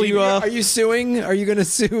 obviously, Are you suing? Are you going to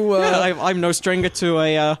sue? I'm no stranger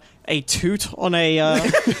to a toot on a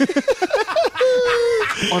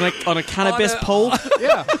on a cannabis pole.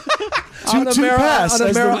 Yeah. Two pass,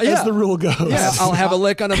 as the rule goes. Yeah, I'll have a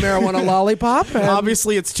lick on a marijuana lollipop. And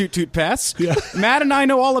Obviously, it's toot pass. Yeah. Matt and I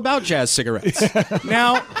know all about jazz cigarettes.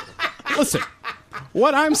 Now, listen.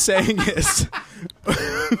 What I'm saying is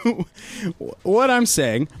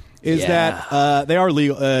that they are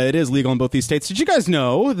legal. It is legal in both these states. Did you guys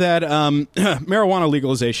know that marijuana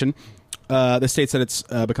legalization, the states that it's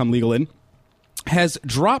become legal in, has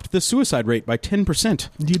dropped the suicide rate by 10%?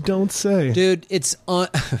 You don't say. dude, it's on.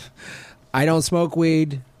 I don't smoke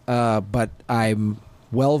weed, but I'm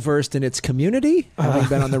well versed in its community. Having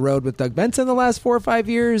been on the road with Doug Benson the last 4 or 5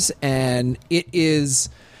 years, and it is.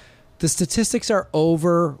 The statistics are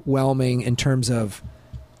overwhelming in terms of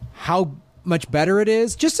how much better it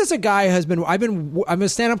is. Just as a guy who has been, I'm a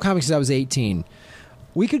stand-up comic since I was 18.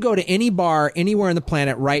 We could go to any bar anywhere on the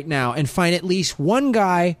planet right now and find at least one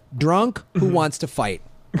guy drunk who wants to fight.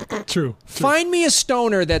 True. Find me a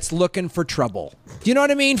stoner that's looking for trouble. Do you know what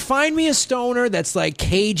I mean? Find me a stoner that's like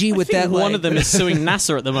cagey with that. One of them is suing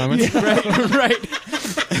NASA at the moment.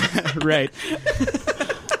 Right.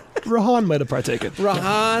 Rahan might have partaken.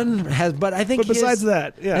 Rahan has, but I think. But besides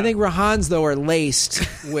that, yeah. I think Rahan's though are laced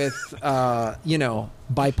with,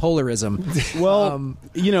 bipolarism. Well,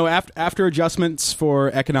 after adjustments for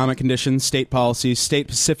economic conditions, state policies,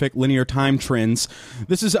 state-specific linear time trends,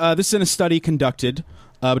 this is in a study conducted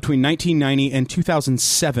between 1990 and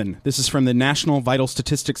 2007. This is from the National Vital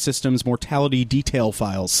Statistics System's Mortality Detail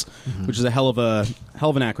Files, which is a hell of an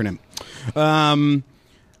acronym.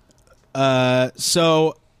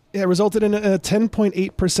 It resulted in a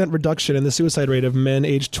 10.8% reduction in the suicide rate of men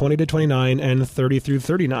aged 20 to 29 and 30 through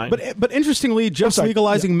 39. But interestingly, just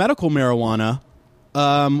legalizing medical marijuana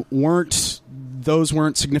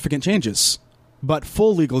weren't significant changes. But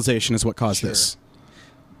full legalization is what caused this.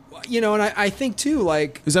 And I think too,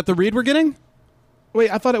 like, Is that the read we're getting?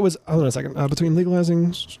 Wait, I thought it was. Hold on a second. Between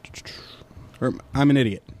legalizing, Or I'm an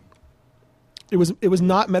idiot. it was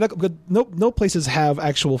not medical. No places have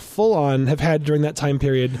actual full on have had during that time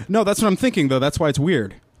period. No, that's what I'm thinking though. That's why it's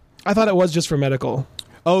weird. I thought it was just for medical.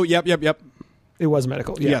 Oh, yep. It was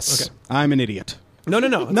medical. Yeah, Yes, Okay. I'm an idiot. No.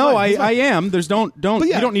 No, I am. There's don't. yeah,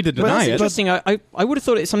 you don't need to but deny that's it. Interesting. I would have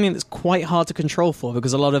thought it's something that's quite hard to control for,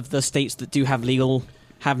 because a lot of the states that do have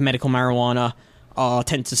medical marijuana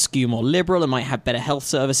tend to skew more liberal and might have better health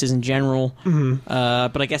services in general.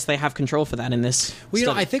 But I guess they have control for that in this.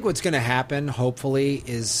 well, I think what's going to happen, hopefully,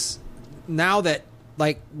 is now that,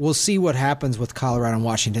 like, we'll see what happens with Colorado and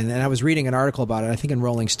Washington. And I was reading an article about it, I think in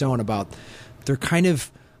Rolling Stone, about they're kind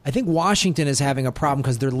of, I think Washington is having a problem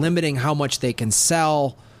because they're limiting how much they can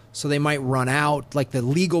sell. So they might run out, like the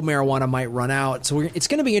legal marijuana might run out. So it's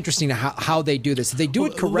going to be interesting to how they do this. If they do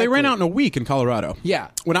it correctly. They ran out in a week in Colorado. Yeah.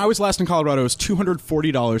 When I was last in Colorado, it was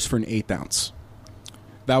 $240 for an 1/8 ounce.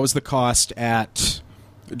 That was the cost at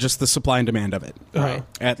just the supply and demand of it. Right.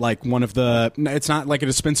 At like one of the, it's not like a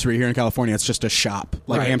dispensary here in California. It's just a shop,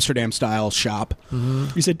 like Right. Amsterdam style shop.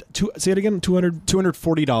 You said say it again.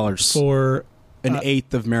 $240 for an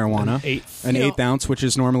 1/8 of marijuana. An 1/8 ounce, which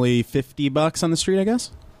is normally $50 on the street, I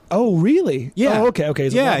guess. Oh, really? Yeah. Oh, okay.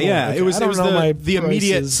 It's a lot more. Yeah. Okay. It was I don't know my the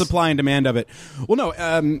immediate prices. supply and demand of it. Well,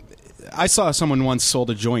 no. I saw someone once sold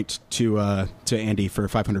a joint to Andy for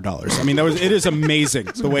 $500. I mean, it is amazing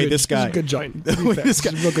the way this guy. It's a good joint. the way this guy.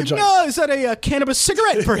 It's a real good joint. No, is that a cannabis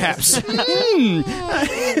cigarette, perhaps?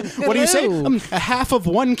 What do you say? A half of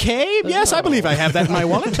 1K? Yes, I believe I have that in my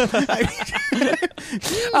wallet.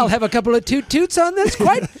 I'll have a couple of toots on this.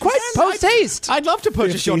 Quite post haste. I'd love to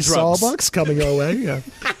purchase your drugs. Sawbucks coming our way. Yeah.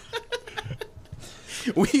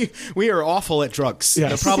 We are awful at drugs. Yeah.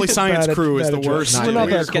 The Probably Science Bad at- crew is bad the at drugs. worst. We're not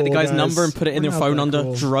We that just get the cool, guy's guys. number and put it in We're their not phone that under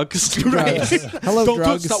cool. drugs. Right. Hello, Don't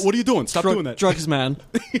drugs. stop. What are you doing? Stop doing that. Drugs, man.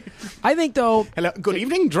 I think, though, Hello. Good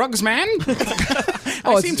evening, drugs man.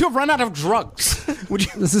 I seem to have run out of drugs. Would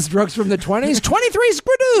you? this is drugs from the 20s. 23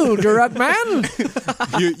 Squidoo, drug man.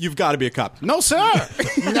 You've got to be a cop. No, sir.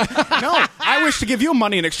 No, I wish to give you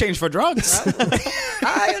money in exchange for drugs.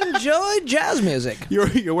 I enjoy jazz music.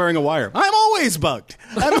 You're wearing a wire. I'm always bugged.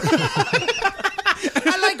 I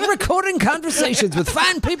like recording conversations with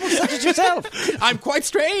fine people such as yourself. I'm quite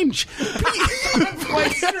strange.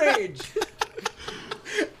 Quite strange.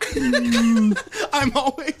 I'm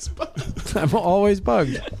always bugged. I'm always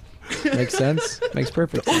bugged. Makes sense. Makes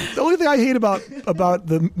perfect sense. The only thing I hate about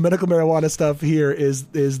the medical marijuana stuff here is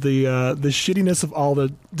the shittiness of all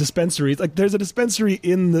the dispensaries. Like, there's a dispensary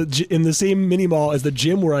in the same mini mall as the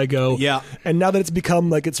gym where I go. Yeah. And now that it's become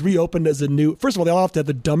like it's reopened as a new. First of all, they all have to have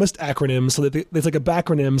the dumbest acronyms so that it's like a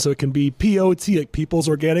backronym, so it can be POT, like People's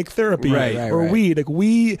Organic Therapy, Right. or Right. weed, like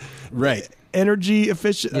we Right. energy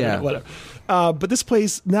efficient. Yeah. Whatever. But this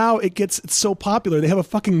place now it's so popular. They have a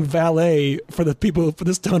fucking valet for the people for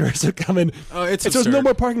the stoners who come in. Oh, it's and so there's no absurd.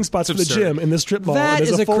 more parking spots It's for the absurd. gym in the strip mall. That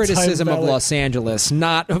There's is a full-time criticism of valet. Los Angeles,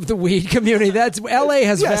 not of the weed community. That's LA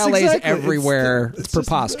has Yes, valets exactly. everywhere. It's just-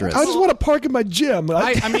 preposterous. I just want to park in my gym.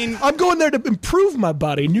 I mean- I'm going there to improve my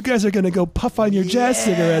body, and you guys are going to go puff on your jazz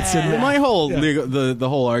cigarettes. And My whole Yeah. the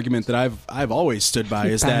whole argument that I've always stood by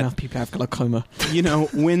is Bad that enough people have glaucoma.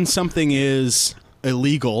 when something is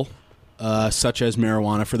illegal, such as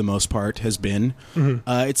marijuana for the most part has been,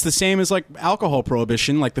 it's the same as like alcohol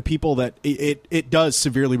prohibition. Like the people that it does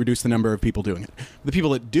severely reduce the number of people doing it. The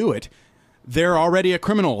people that do it, they're already a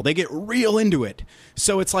criminal. They get real into it.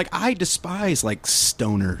 So it's like I despise like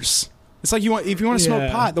stoners. It's like if you want to smoke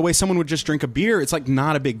Yeah. pot the way someone would just drink a beer, it's like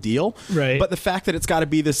not a big deal. Right. But the fact that it's got to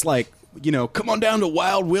be this like, come on down to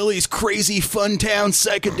Wild Willie's crazy fun town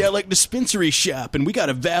psychedelic dispensary shop, and we got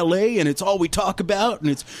a valet, and it's all we talk about,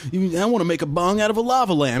 and I want to make a bong out of a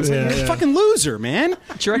lava lamp. It's like, Yeah, you're a yeah. fucking loser, man. Do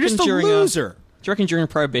you You're reckon just a during loser. Do you reckon during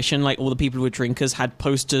Prohibition, like all the people who were drinkers had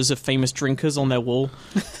posters of famous drinkers on their wall?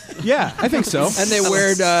 Yeah, I think so. and they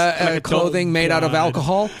wear clothing made out of God.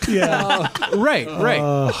 alcohol. yeah, right.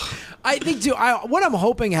 I think too. What I'm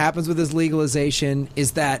hoping happens with this legalization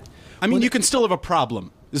is that. I mean, you can still have a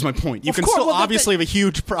problem. Is my point. You Of can course, still well, obviously have a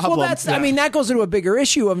huge problem. Well, that's. I mean, that goes into a bigger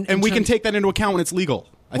issue of, and we can take that into account when it's legal.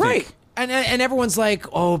 I right. think. And everyone's like,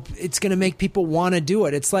 oh, it's going to make people want to do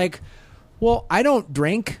it. It's like, well, I don't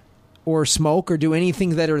drink or smoke or do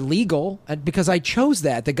anything that are legal because I chose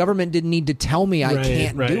that. The government didn't need to tell me I Right,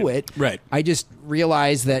 can't right. do it. Right. I just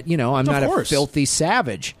realized that, I'm not a course. filthy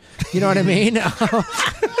savage. You know what I mean?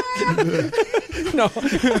 No,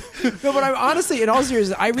 but I honestly, in all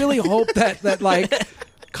seriousness, I really hope that like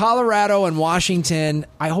Colorado and Washington,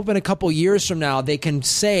 I hope in a couple years from now they can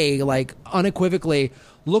say like unequivocally,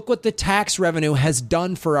 look what the tax revenue has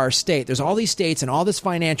done for our state. There's all these states and all this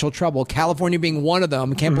financial trouble. California being one of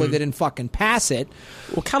them. Can't believe they didn't fucking pass it.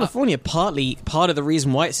 Well, California, part of the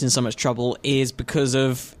reason why it's in so much trouble is because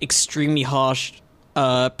of extremely harsh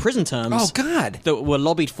prison terms. Oh, God. That were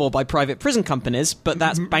lobbied for by private prison companies, but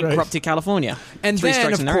that's bankrupted California. And Three then,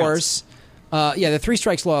 strikes of and they're out. course, the three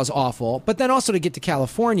strikes law is awful. But then also to get to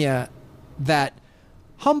California, that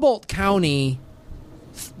Humboldt County,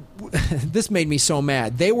 this made me so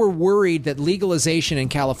mad. They were worried that legalization in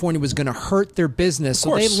California was going to hurt their business,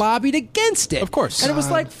 so they course. lobbied against it. Of course. And it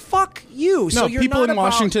was like, fuck you. No, so you're people not in about-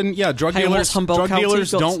 Washington, drug Hey, what's dealers, Humboldt County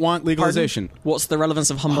got? don't want legalization. Pardon? What's the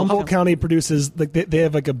relevance of Humboldt? Humboldt County produces like they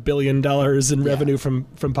have like $1 billion in revenue from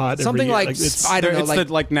pot. every Something year. like, it's, I don't know,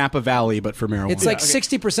 It's like Napa Valley, but for marijuana. it's like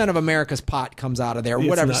 60% of America's pot comes out of there, or It's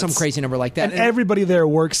whatever, nuts. some crazy number like that. and everybody there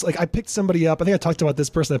works. Like I picked somebody up. I think I talked about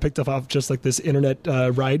this person I picked up off just like this internet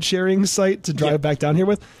ride sharing site to drive back down here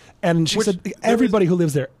with. And she said everybody who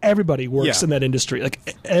lives there, everybody works Yeah. in that industry.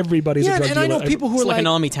 Like everybody's a drug and I dealer. know people who It's are like an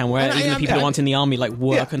army town where and I- even the people who aren't in the army like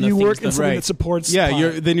work Yeah, and the you things work in that something that supports. yeah,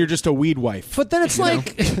 pot. then you're just a weed wife. But then it's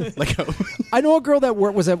like, Like I know a girl that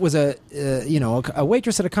was a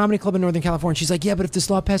waitress at a comedy club in Northern California. She's like, yeah, but if this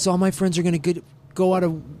law passes, all my friends are going to go out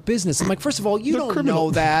of business. I'm like, first of all, you don't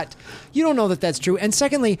know that. You don't know that that's true. And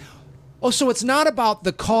secondly, so it's not about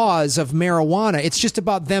the cause of marijuana. It's just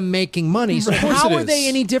about them making money. So Of course how it are is. they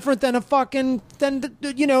any different than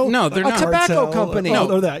No, they're a not. tobacco Cartel, company?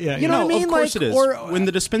 or that, yeah. You know what I mean? Of course Like, it is. or- when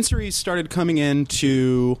the dispensaries started coming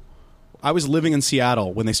into, I was living in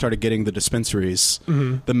Seattle when they started getting the dispensaries,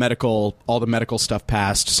 all the medical stuff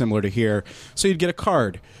passed, similar to here. So you'd get a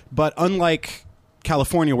card, but unlike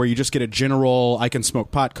California, where you just get a general I can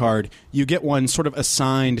smoke pot card, you get one sort of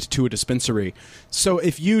assigned to a dispensary. So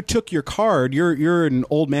if you took your card, you're an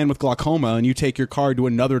old man with glaucoma, and you take your card to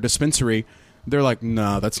another dispensary, they're like,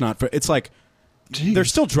 no, that's not for. It's like they're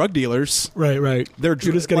still drug dealers. Right. You're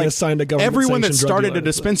just getting assigned a government. Everyone that sanctioned drug started dealer. a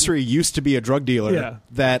dispensary used to be a drug dealer Yeah.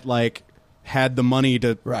 that like had the money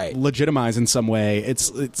to Right. legitimize in some way.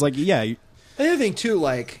 It's like The other thing too,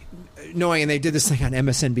 like knowing, and they did this thing on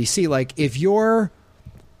MSNBC, like if you're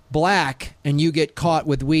black and you get caught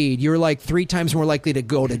with weed, you're like 3 times more likely to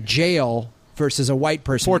go to jail versus a white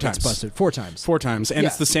person 4 who gets times. busted. 4 times. 4 times, and Yeah.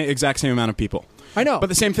 it's the exact same amount of people. I know. But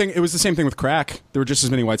the same thing. It was the same thing with crack. There were just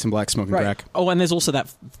as many whites and blacks smoking Right. crack. Oh, and there's also that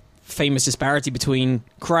famous disparity between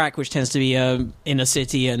crack, which tends to be inner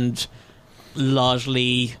city and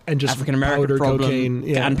largely And just African American powder problem, cocaine,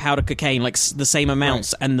 yeah. and powder cocaine, like the same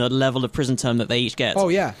amounts, and the level of prison term that they each get. Oh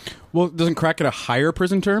yeah. Well, doesn't crack get a higher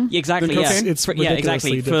prison term? Yeah, exactly. than Yeah, cocaine? It's yeah, exactly.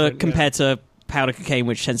 ridiculously For different, compared to powder cocaine,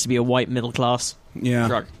 which tends to be a white middle class Yeah.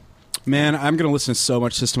 drug. Man, I'm going to listen to so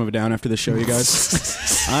much System of a Down after this show, you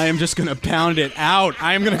guys. I am just going to pound it out.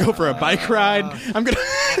 I am going to go for a bike ride. I'm going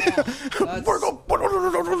to...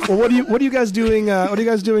 Well, what are you guys doing? What are you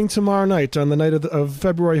guys doing tomorrow night on the night of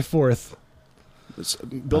February 4th?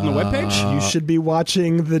 Building a webpage? You should be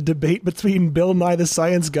watching the debate between Bill Nye the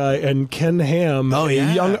Science Guy and Ken Ham, Oh,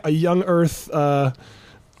 yeah. a young Earth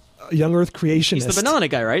creationist. He's the banana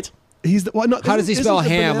guy, right? He's the, well, no, How does he isn't spell the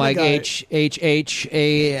ham? banana Like guy.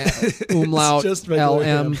 HHHA umlaut just regular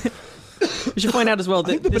LM. ham. We should find out as well. I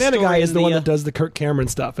think the banana guy is the one that does the Kirk Cameron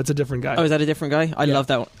stuff. It's a different guy. Oh, is that a different guy? I love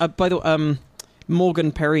that one. By the way,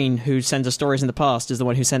 Morgan Perrine, who sends us stories in the past, is the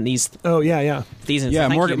one who sent these. Oh, yeah. These in. Yeah,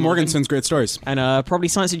 Thank Morgan, you, Morgan sends great stories. And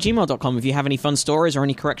probablyscience@gmail.com if you have any fun stories or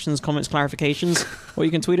any corrections, comments, clarifications, or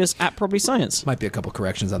you can tweet us at probablyscience. Might be a couple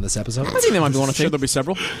corrections on this episode. I think there might be one or Sure, two. there'll be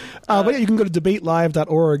several. But yeah, you can go to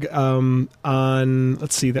debatelive.org on,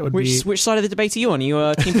 let's see, that would be... Which side of the debate are you on? Are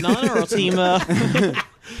you Team Banana or Team...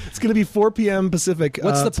 It's going to be 4 p.m. Pacific.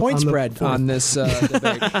 What's the point on spread 4th. on this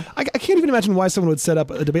debate? I can't even imagine why someone would set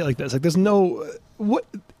up a debate like this. Like, there's no... what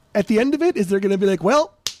at the end of it, is there going to be like,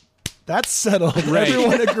 well, that's settled. Right.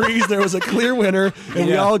 Everyone agrees there was a clear winner, and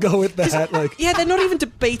we Yeah. all go with that. Like, Yeah, they're not even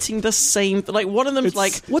debating the same... Like, one of them's It's-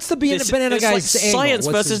 like... What's the banana it's guy's like angle? science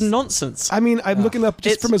What's versus his- nonsense. I mean, I'm looking up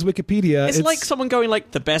just It's- from his Wikipedia. It's like someone going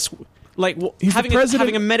like the best... Like He's the having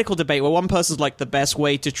president- a medical debate where one person's like the best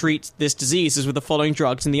way to treat this disease is with the following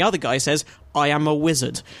drugs, and the other guy says, "I am a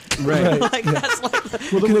wizard." Right. Like that's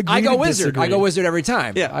like We can agree I go to wizard. disagree. I go wizard every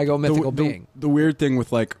time. Yeah. I go mythical being. The weird thing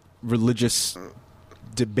with like religious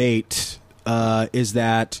debate is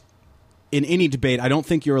that in any debate, I don't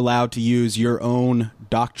think you're allowed to use your own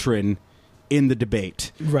doctrine in the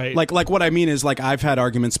debate. Right. Like what I mean is like I've had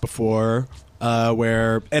arguments before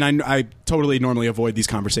where, and I totally normally avoid these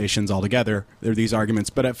conversations altogether. They're these arguments,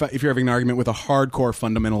 but if you're having an argument with a hardcore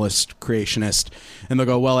fundamentalist creationist, and they'll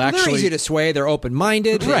go, well, actually, They're easy to sway. They're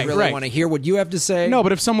open-minded. They Right, really right. want to hear what you have to say. No,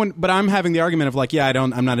 but but I'm having the argument of like, yeah,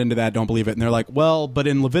 I'm not into that, don't believe it. And they're like, well, but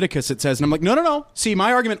in Leviticus it says, and I'm like, no. See,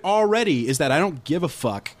 my argument already is that I don't give a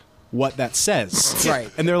fuck what that says. Right.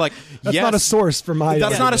 And they're like, That's yes. not a source for my...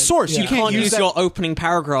 That's not a source. Yeah. You can't use that. your opening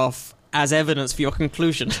paragraph as evidence for your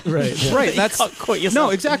conclusion. Right. Yeah. Right, that's can't quote yourself.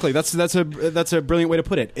 no, exactly. That's a brilliant way to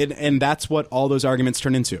put it, and that's what all those arguments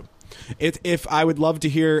turn into. If I would love to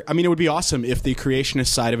hear, I mean, it would be awesome if the creationist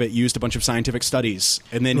side of it used a bunch of scientific studies,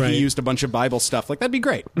 and then Right. he used a bunch of Bible stuff. Like that'd be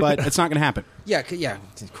great, but it's not going to happen. Yeah.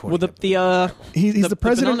 Well, He's the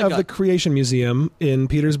president banana of the Creation Museum in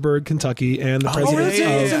Petersburg, Kentucky, and the Oh, president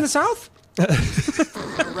really? It's of... in the South?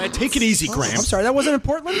 Right, take it easy, I'm Graham. sorry, that wasn't in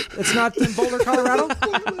Portland? It's not in Boulder, Colorado?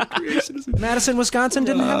 Madison, Wisconsin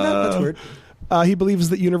didn't have that? That's weird. He believes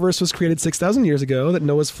that the universe was created 6,000 years ago, that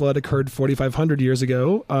Noah's flood occurred 4,500 years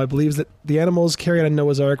ago. Believes that the animals carried on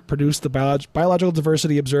Noah's Ark produced the biological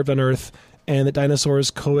diversity observed on Earth, and that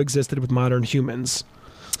dinosaurs coexisted with modern humans.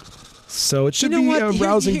 So it should You know be what? a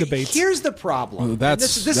rousing debate. Here's the problem. Well,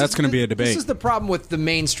 that's gonna be a debate. This is the problem with the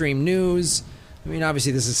mainstream news. I mean,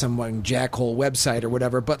 obviously, this is some jackhole website or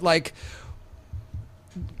whatever, but like,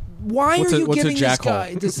 why What's are a- you what's a giving this jackhole? guy?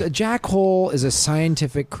 A jackhole is a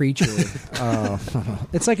scientific creature.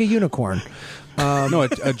 It's like a unicorn. No, a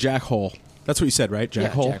jackhole. That's what you said, right?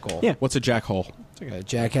 Jackhole. jackhole. Yeah. What's a jackhole? It's like a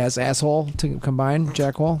jackass asshole to combine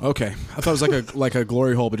jackhole. Okay, I thought it was like a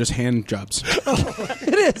glory hole, but just hand jobs.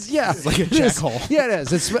 It is, yeah. like a It is. jackhole. Yeah,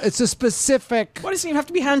 it is. It's a specific. Why doesn't it even have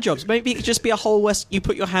to be hand jobs? Maybe it could just be a hole where you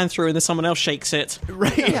put your hand through and then someone else shakes it.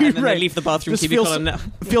 Right, And then they leave the bathroom Just cubicle feel, and...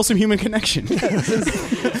 feel some human connection.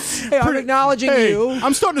 Hey, I'm acknowledging you.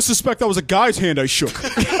 I'm starting to suspect that was a guy's hand I shook.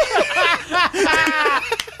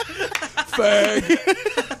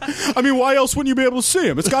 Fag. I mean, why else wouldn't you be able to see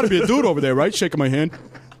him? It's got to be a dude over there, right? Shaking my hand.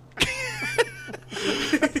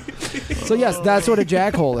 So yes, that's what a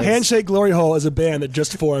jackhole is. Handshake Glory Hole is a band that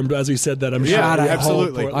just formed as we said that. I'm sure. Yeah, I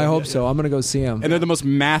absolutely. Hope, I hope so. I'm going to go see him. And they're the most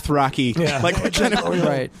math rocky. Yeah. Like, kind of,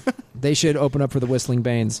 Right. They should open up for the Whistling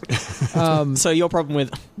Banes. So your problem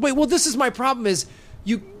with... Wait, well, this is my problem is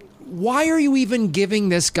you... Why are you even giving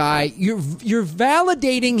this guy... You're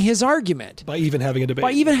validating his argument By even having a debate.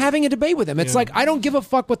 by even having a debate with him. It's Yeah. like, I don't give a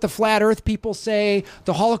fuck what the flat earth people say.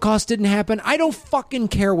 The Holocaust didn't happen. I don't fucking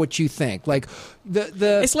care what you think. Like,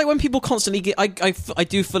 the It's like when people constantly give... I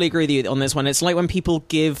do fully agree with you on this one. It's like when people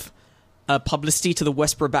give publicity to the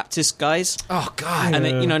Westboro Baptist guys. Oh, God. And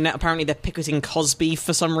they, now apparently they're picketing Cosby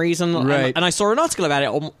for some reason. Right. And I saw an article about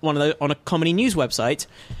it on a comedy news website.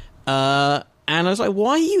 And I was like,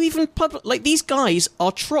 why are you even like, these guys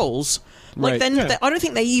are trolls. Like, Right. I don't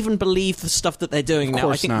think they even believe the stuff that they're doing now. I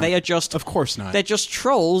course think not. they are just... Of course not. They're just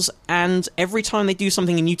trolls, and every time they do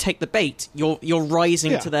something and you take the bait, you're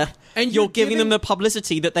rising Yeah. to their... And you're you're giving them giving- the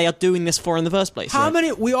publicity that they are doing this for in the first place. How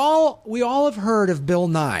many... We all have heard of Bill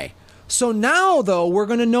Nye. So now, though, we're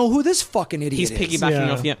going to know who this fucking idiot He's is. piggybacking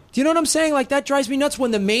Yeah. off. Yeah. Do you know what I'm saying? Like, that drives me nuts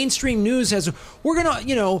when the mainstream news has, we're going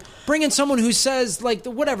to, bring in someone who says, like,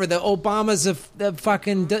 the Obama's the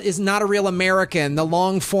fucking, is not a real American, the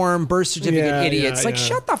long-form birth certificate Yeah, idiots. yeah, Like, yeah.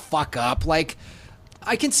 shut the fuck up. Like,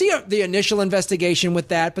 I can see the initial investigation with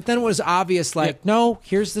that, but then it was obvious, like, no,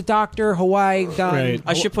 here's the doctor, Hawaii, done. Right.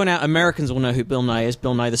 I should point out, Americans will know who Bill Nye is,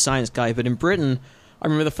 Bill Nye the Science Guy, but in Britain, I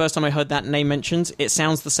remember the first time I heard that name mentioned, it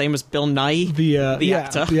sounds the same as Bill Nye, The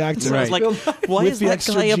actor. the actor. So I was Right. like, why With is the that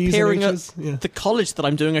extra guy Gs and appearing at Hs? Yeah. the college that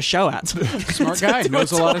I'm doing a show at? Smart guy.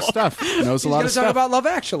 Knows a lot of stuff. Knows a He's lot going of to talk stuff. about Love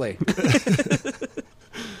Actually.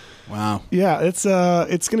 Wow. Yeah, it's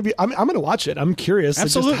gonna be. I'm gonna watch it. I'm curious as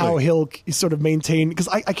just Absolutely. how he'll sort of maintain, because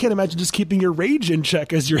I can't imagine just keeping your rage in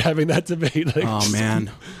check as you're having that debate. Like, Oh man.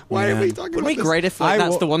 why are Man. we talking Wouldn't about it be this? great if I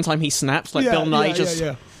that's will- the one time he snaps, like Yeah, Bill Nye yeah, just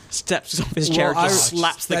yeah. steps off his chair and just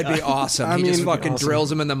slaps the That'd guy. be awesome. I He just mean, fucking awesome. drills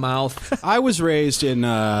him in the mouth. I was raised in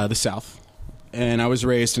the South, and I was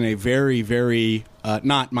raised in a very, very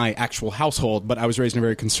not my actual household, but I was raised in a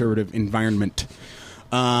very conservative environment.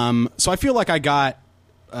 So I feel like I got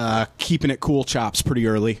keeping it cool chops pretty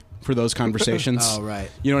early for those conversations. Oh, right.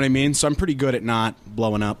 You know what I mean? So I'm pretty good at not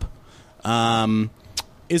blowing up.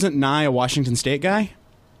 Isn't Nye a Washington State guy?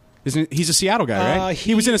 Isn't he's a Seattle guy, right?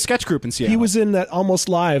 He was in a sketch group in Seattle. He was in that Almost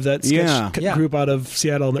Live, that sketch Yeah. group out of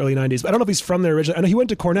Seattle in the early 90s. But I don't know if he's from there originally. I know he went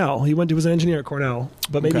to Cornell. He was an engineer at Cornell,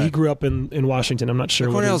 but maybe Okay. he grew up in Washington. I'm not sure.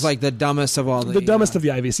 what Cornell's his- like the dumbest of all the dumbest of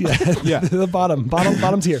the Ivies. Yeah, Yeah. the bottom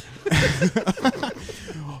tier.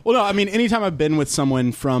 Well, no, I mean, anytime I've been with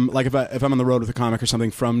someone from, like, if I'm on the road with a comic or something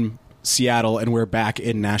from Seattle and we're back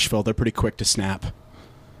in Nashville, they're pretty quick to snap.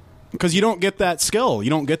 Because you don't get that skill. You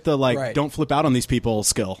don't get the, like, Right. don't flip out on these people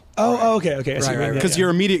skill. Oh, okay. I see what you Right, mean. right, Yeah, Because yeah. your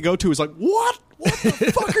immediate go-to is like, what? What the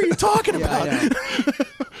fuck are you talking about?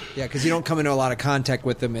 Yeah, because you don't come into a lot of contact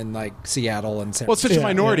with them in like Seattle and San Well, it's such a Yeah,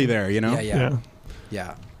 minority yeah. there, you know? Yeah.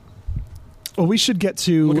 Yeah. Well, we should get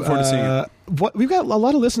to Looking forward to seeing it. what we've got a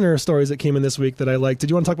lot of listener stories that came in this week that I liked. Did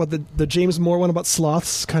you want to talk about the James Moore one about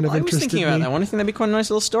sloths? Kind of I was interested thinking about me. that one. I think that'd be quite a nice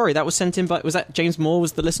little story. That was sent in by, was that James Moore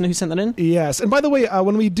was the listener who sent that in? Yes, and by the way,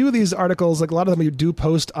 when we do these articles, like a lot of them we do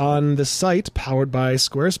post on the site powered by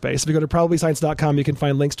Squarespace. If you go to probablyscience.com, you can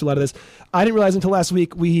find links to a lot of this. I didn't realize until last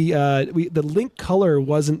week the link color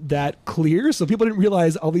wasn't that clear, so people didn't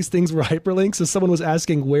realize all these things were hyperlinks. So someone was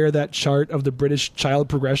asking where that chart of the British child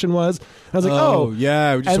progression was. And I was like, oh,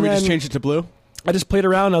 yeah. So And we just then- changed it to blue? I just played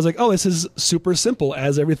around and I was like, oh, this is super simple,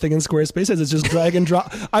 as everything in Squarespace is. It's just drag and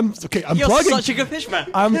drop. I'm You're plugging. such a good pitch man.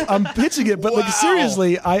 I'm pitching it, but like Wow.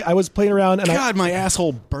 seriously, I was playing around and God, my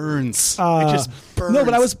asshole burns. it just burns. no,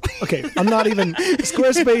 but I was okay. I'm not even.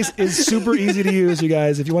 Squarespace is super easy to use, you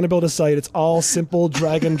guys. If you want to build a site, it's all simple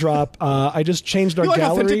drag and drop. I just changed our You like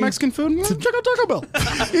gallery. authentic Mexican food? Well, check out Taco Bell.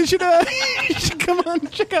 you should come on,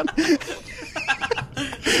 check out.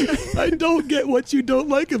 I don't get what you don't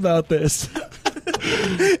like about this.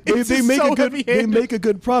 They make so a good. They heavy-handed. make a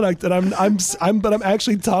good product, and I'm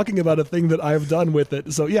actually talking about a thing that I've done with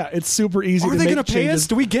it. So yeah, it's super easy. Are to they make going to pay changes. us?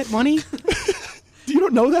 Do we get money? You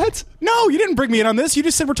don't know that? No, you didn't bring me in on this. You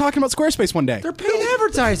just said we're talking about Squarespace one day. They're paid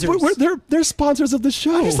advertisers. They're sponsors of the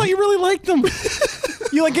show. I just thought you really liked them.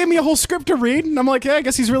 You like gave me a whole script to read, and I'm like, yeah, I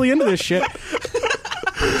guess he's really into this shit.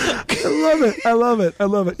 I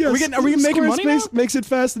love it. Yes, Are we making money now? Squarespace makes it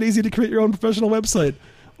fast and easy to create your own professional website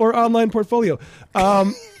or online portfolio.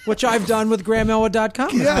 Which I've done with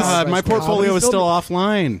GrahamElwood.com. Yes. God, my portfolio is still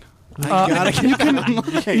offline.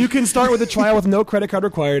 You can start with a trial with no credit card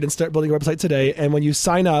required and start building your website today. And when you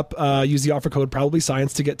sign up, use the offer code Probably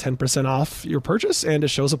Science to get 10% off your purchase and to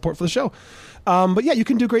show support for the show. But yeah, you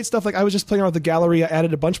can do great stuff. Like I was just playing around with the gallery. I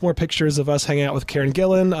added a bunch more pictures of us hanging out with Karen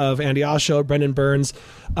Gillan, of Andy Osho, Brendan Burns.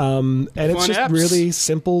 And it's Fun just apps. really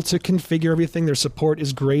simple to configure everything. Their support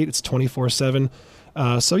is great. It's 24/7.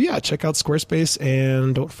 So yeah, check out Squarespace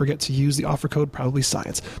and don't forget to use the offer code Probably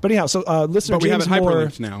Science. But anyhow, so listener But we James have it Moore.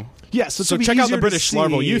 hyperlinked now. Yes, So it'll be check out easier the to British see.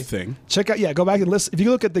 Larval Youth thing. Check out, go back and listen. If you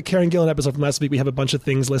look at the Karen Gillan episode from last week, we have a bunch of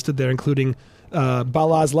things listed there, including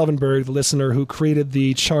Balaz Levenberg, the listener who created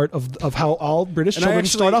the chart of how all British And I children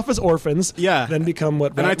actually- start off as orphans, Yeah. then become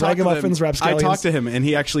what And I talked to him. ragamuffins, I rapscallions. talked to him, and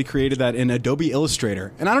he actually created that in Adobe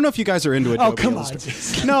Illustrator. And I don't know if you guys are into Adobe come on.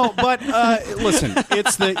 Illustrator. No, but listen,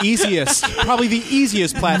 it's the easiest, probably the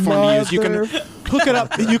easiest platform to use. You can hook it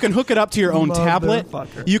up. You can hook it up to your own tablet.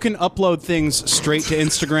 Motherfucker. You can upload things straight to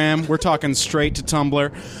Instagram. We're talking straight to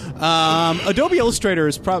Tumblr. Adobe Illustrator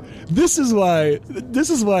is probably. This is why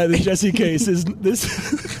the Jesse case is this.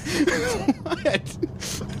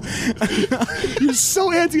 You're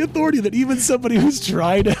so anti-authority that even somebody who's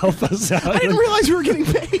trying to help us out. I didn't realize we were getting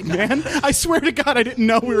paid, man. I swear to God, I didn't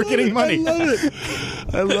know we were getting money. I love it.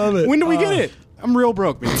 I love it. When do we get it? I'm real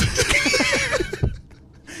broke, man.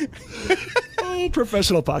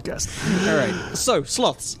 Professional podcast. All right. So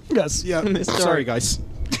sloths. Yes. Yeah. This story. Sorry, guys.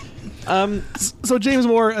 So James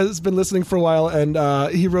Moore has been listening for a while,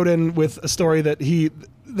 and he wrote in with a story that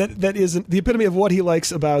that is the epitome of what he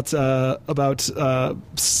likes about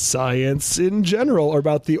science in general, or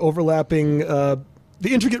about the overlapping, the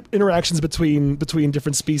intricate interactions between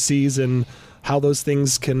different species and how those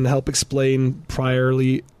things can help explain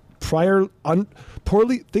poorly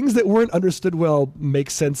things that weren't understood well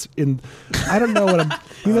make sense in. I don't know what I'm.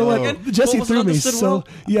 You know what? Jesse What wasn't threw me. understood So well?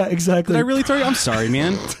 yeah, exactly. Did I really throw you? I'm sorry,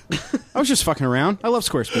 man. I was just fucking around. I love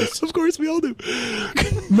Squarespace. Of course, we all do.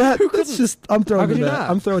 Matt, let's just. I'm throwing could to you Matt. not?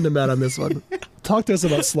 I'm throwing to Matt on this one. Talk to us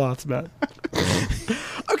about sloths, Matt.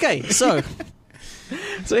 Okay, so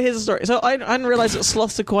here's the story. So I didn't realize that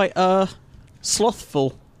sloths are quite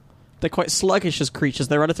slothful. They're quite sluggish as creatures.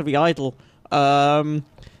 They're relatively idle.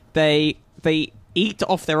 They eat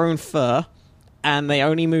off their own fur, and they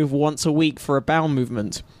only move once a week for a bowel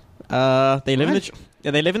movement. They live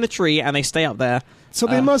in the tree, and they stay up there. So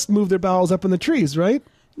they must move their bowels up in the trees, right?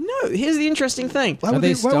 No, here's the interesting thing. Why Are would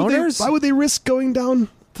they why would stoners? why would they risk going down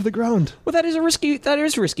to the ground? Well, that is risky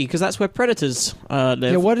because that's where predators live.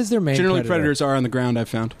 Yeah, what is their main Generally, predator? predators are on the ground, I've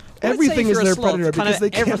found. I'd say Everything for is a their sloth, predator kind because of they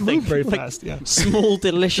can't everything, move very like fast. Yeah. Small,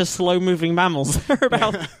 delicious, slow-moving mammals. They're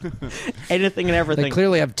about anything and They everything.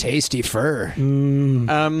 clearly have tasty fur.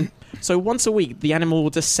 So once a week, the animal will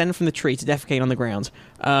descend from the tree to defecate on the ground.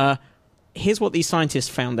 Here's what these scientists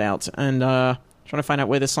found out, and trying to find out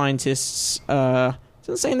where the scientists.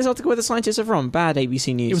 Doesn't say in this article where the scientists are from. Bad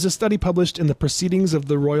ABC News. It was a study published in the Proceedings of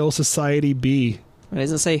the Royal Society B. It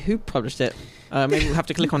doesn't say who published it. Maybe we'll have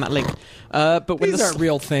to click on that link. But when These the aren't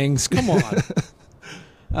real things. Come on.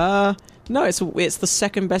 no, it's the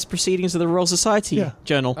second best Proceedings of the Royal Society Yeah.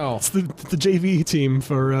 journal. Oh. It's the JV team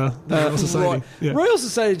for the Royal Society. Yeah. Royal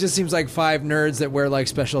Society just seems like five nerds that wear like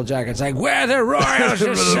special jackets. Like, we're the Royal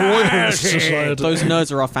Society. Those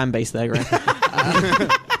nerds are our fan base there, Greg.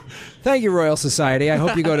 Thank you, Royal Society. I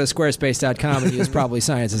hope you go to squarespace.com and use Probably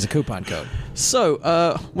Science as a coupon code.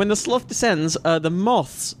 So, when the sloth descends, the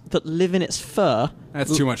moths that live in its fur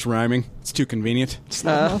That's too much rhyming. It's too convenient.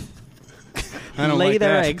 uh, I don't lay like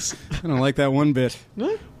their that. eggs. I don't like that one bit.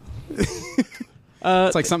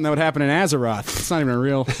 It's like something that would happen in Azeroth. It's not even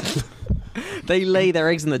real. They lay their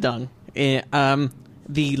eggs in the dung.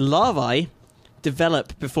 The larvae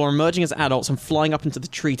develop before emerging as adults and flying up into the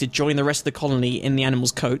tree to join the rest of the colony in the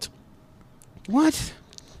animal's coat. What?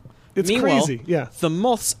 It's Meanwhile, crazy. Yeah. The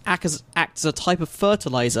moths act as a type of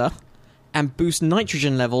fertilizer and boost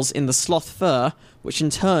nitrogen levels in the sloth fur, which in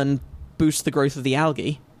turn boosts the growth of the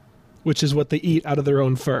algae. Which is what they eat out of their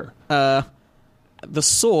own fur. The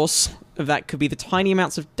source of that could be the tiny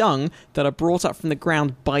amounts of dung that are brought up from the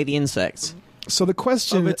ground by the insects. So the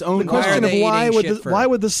question, Of its own- the question Why are of they why eating would shit the, fur? why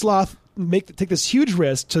would the sloth take this huge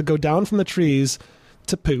risk to go down from the trees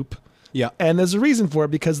to poop? Yeah. And there's a reason for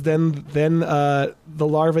it, because then the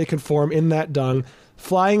larvae can form in that dung,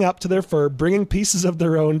 flying up to their fur, bringing pieces of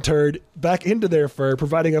their own turd back into their fur,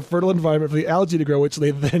 providing a fertile environment for the algae to grow, which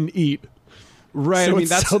they then eat. Right. So, I mean, it's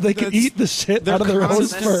that's so they can that's- eat the shit they're out of their own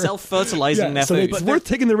constantly They're fur. self-fertilizing their so food. it's worth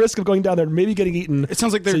taking the risk of going down there and maybe getting eaten. It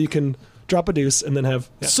sounds like so they're- you can drop a deuce and then have.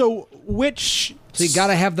 Yeah. So which? So you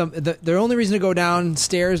gotta have them. The only reason to go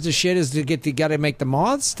downstairs to shit is to get. You gotta make the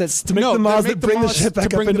moths. That's To make the moths that bring the shit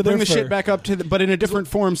back up into bring their the fur. shit back up to, but in a different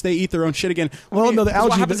forms, they eat their own shit again. Well, no, the what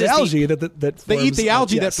algae. happens The is algae that They eat forms, the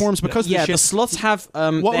algae that yes. forms because Yeah, of the the shit. sloths have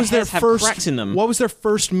What was their hairs have first? cracks in them. What was their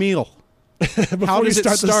first meal? Before How you does it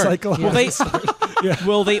start the start? cycle.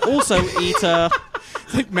 Well, they also eat.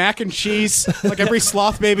 Like mac and cheese. Like every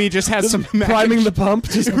sloth baby just has some mac priming and the pump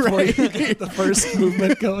just before Right. you get the first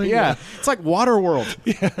movement going. Yeah, it's like Waterworld.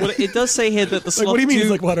 Well, it does say here that the Like, sloth what do you mean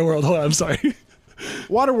do- it's like Waterworld? Hold on, I'm sorry.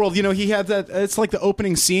 Waterworld, you know, he had that. It's like the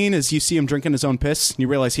opening scene as you see him drinking his own piss. And you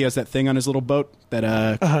realize he has that thing on his little boat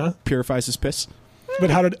that purifies his piss. But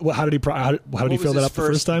how did he fill that up the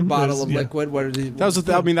first time? Bottle of Yeah. liquid. What did he?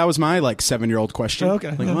 That was my like 7-year-old question. Oh, okay.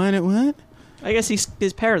 Like Yeah. what? I guess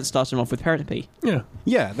his parents started him off with parent pee. Yeah.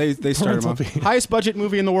 Yeah, they started him off. Parental. Highest budget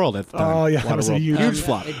movie in the world at the time. Oh, yeah, that was a Waterworld. huge-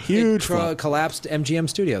 flop. It Huge flop. collapsed MGM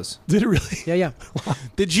Studios. Did it really? Yeah.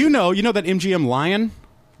 Did you know that MGM Lion,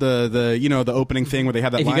 the opening thing where they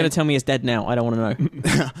have that If you're lion, going to tell me it's dead now, I don't want to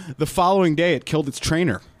know. the following day it killed its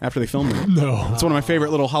trainer after they filmed it. No. It's one of my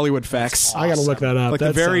favorite little Hollywood facts. I got to look that up. Like that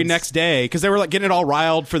the very sounds- next day, because they were like getting it all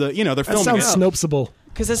riled for the, they're That filming sounds it. snopesable.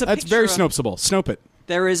 Because there's a That's picture, very Snopesable. Snope it.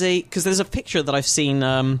 there's a picture that I've seen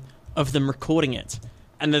of them recording it,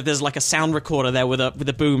 and there's like a sound recorder there with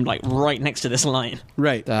a boom like right next to this line.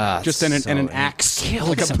 Right. Just and an so axe, killing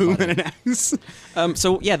like a somebody. boom and an axe.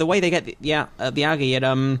 So yeah, the way they get the algae,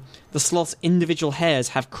 the sloth's individual hairs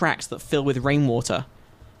have cracks that fill with rainwater,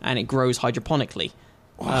 and it grows hydroponically.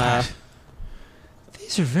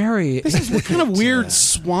 These are very. This is what kind of weird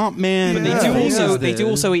swamp man. But they Yeah. do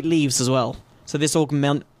also eat leaves as well. So this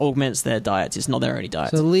augments their diet. It's not their only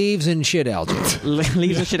diet. So leaves and shit algae.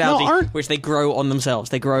 Leaves and shit No, algae, aren't- which they grow on themselves.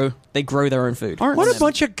 They grow their own food. What a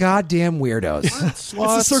bunch of goddamn weirdos. It's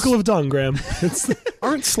the circle of dung, Graham. It's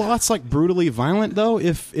Aren't sloths like brutally violent though,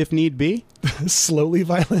 if need be? slowly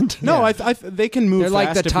violent. No, they can move. They're like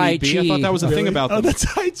fast the if Tai need be. I thought that was the Really? thing about Oh, them. the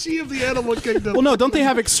Tai Chi of the animal kingdom. Well, no, don't they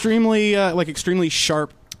have extremely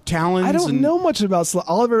sharp talons? I don't and- know much about sloths.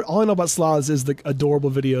 All I know about sloths is the adorable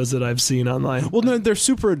videos that I've seen online. Well, no, they're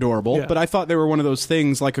super adorable, Yeah. but I thought they were one of those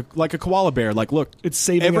things like a koala bear. Like, look, It's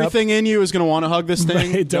saving everything in you is going to want to hug this up.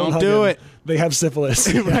 thing. Right, Don't hug do them. it. They have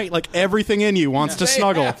syphilis. Right, like everything in you wants to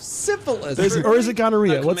snuggle. Syphilis. Or is it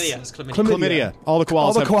gonorrhea? Chlamydia. What's It's chlamydia. Chlamydia. All the koalas.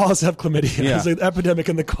 All the have, koalas have chlamydia. Yeah. There's an epidemic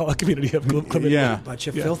in the koala community of chlamydia. Yeah. bunch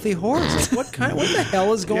of filthy whores. Like, what the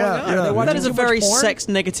hell is going Yeah, on? yeah. Are they watching That is a too much very porn?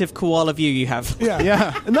 sex-negative koala view you have. Yeah.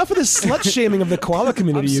 Yeah. Enough of this slut shaming of the koala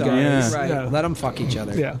community, I'm you sorry. guys. Yeah. Right. Yeah. Let them fuck each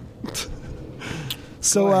other. Yeah.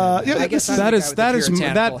 So, ahead. yeah, I guess this I'm is the guy with the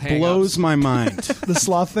puritanical that blows my mind. the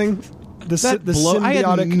sloth thing. The I had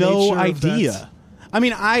symbiotic no nature of that. idea.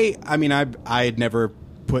 I had never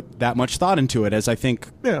put that much thought into it, as I think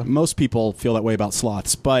Yeah. most people feel that way about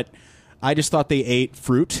sloths. But I just thought they ate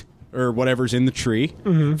fruit or whatever's in the tree.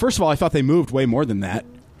 Mm-hmm. First of all, I thought they moved way more than that.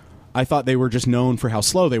 I thought they were just known for how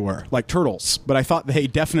slow they were, like turtles. But I thought they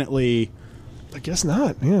definitely. I guess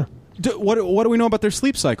not. Yeah. What do we know about their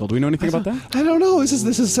sleep cycle? Do we know anything about that? I don't know. This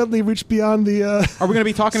has suddenly reached beyond the. Are we going to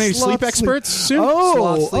be talking to any sloth sleep experts soon? Oh,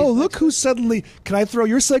 Sloth sleep. look who suddenly. Can I throw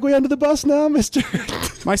your segue under the bus now, Mister?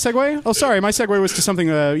 My segue? Oh, sorry. My segue was to something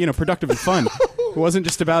productive and fun. It wasn't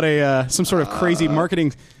just about some sort of crazy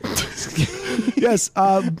marketing. Yes.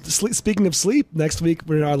 Speaking of sleep, next week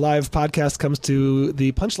when our live podcast comes to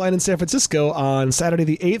the Punchline in San Francisco on Saturday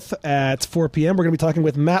the 8th at 4 p.m., we're going to be talking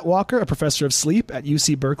with Matt Walker, a professor of sleep at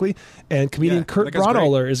UC Berkeley, and comedian Yeah, Kurt that guy's great.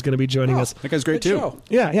 Braunohler is going to be joining us. That guy's great Good too. show.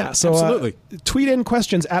 Yeah. So Absolutely. tweet in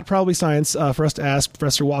questions at Probably Science for us to ask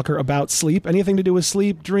Professor Walker about sleep. Anything to do with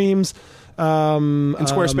sleep, dreams. And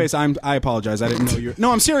Squarespace, I apologize. I didn't know you.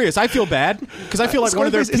 No, I'm serious. I feel bad because I feel like one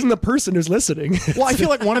of their. Squarespace isn't the person who's listening. Well, I feel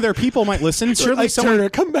like one of their people might listen. Surely Ike someone. Turner,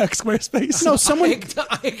 come back, Squarespace. No, someone.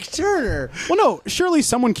 Ike Turner. Well, no. Surely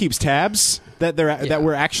someone keeps tabs that that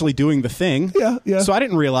we're actually doing the thing. Yeah. So I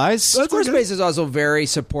didn't realize. That's okay. Squarespace is also very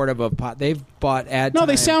supportive of pot. They've bought ad. No,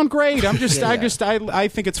 they time. sound great. I'm just. Yeah. I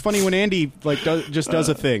think it's funny when Andy does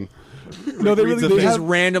a thing. No, they Reads really the they Just have,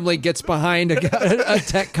 randomly gets behind a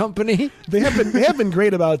tech company. they have been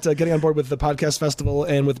great about getting on board with the podcast festival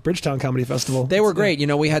and with Bridgetown Comedy Festival. They were great. You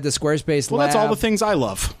know, we had the Squarespace Well, lab. that's all the things I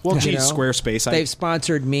love. Well, You geez, know, Squarespace. They've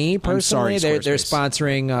sponsored me personally. sorry, They're Squarespace.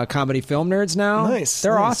 sponsoring Comedy Film Nerds now. Nice,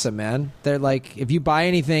 They're nice. awesome, man. They're like, if you buy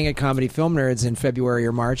anything at Comedy Film Nerds in February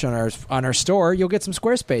or March on our store, you'll get some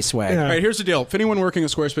Squarespace swag. Yeah. All right, here's the deal. If anyone working at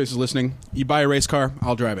Squarespace is listening, you buy a race car,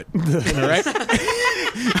 I'll drive it. All right?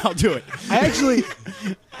 I'll do it. I actually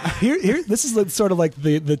here. This is sort of like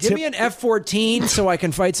the Give tip. me an F-14 so I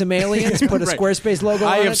can fight some aliens. Put a Right. Squarespace logo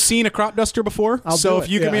I on have it. seen a crop duster before, I'll so do if it.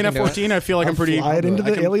 you give Yeah, me an I can do F-14, I feel like I'm pretty. fly it into I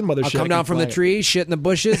the can- alien mothership. I'll come down from the Fly it. tree, shit in the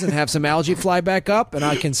bushes, and have some algae fly back up, and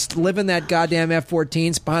I can live in that goddamn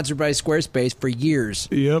F-14 sponsored by Squarespace for years.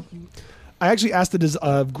 Yep. I actually asked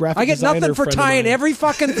the graphic I get designer nothing for friend of tying mine. every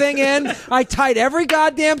fucking thing in. I tied every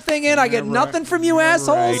goddamn thing in. I get nothing from you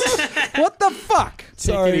assholes. What the fuck?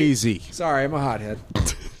 Take it easy. Sorry, I'm a hothead.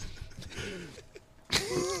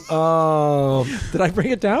 Oh. Did I bring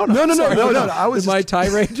it down? No. Sorry, I was Did my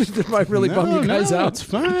tirade? Did I really bum you guys out? It's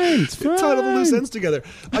fine. It's fine. tied all the loose ends together.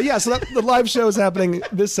 Yeah, so the live show is happening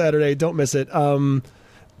this Saturday. Don't miss it.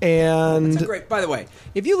 And It's great. By the way,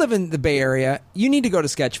 if you live in the Bay Area, you need to go to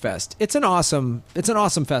Sketchfest. It's an awesome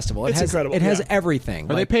festival. It's has, incredible, It has yeah. everything.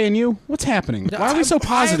 Are they paying you? What's happening? Why are we so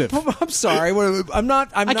positive? I'm sorry. I'm not.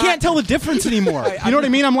 I can't tell the difference anymore. You know what I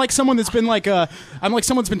mean? I'm like someone that's been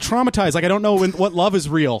someone's been traumatized. Like I don't know what love is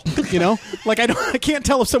real. You know, like I can't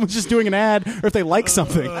tell if someone's just doing an ad or if they like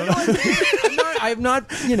something. I'm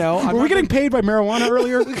not. You know. Were we getting paid by marijuana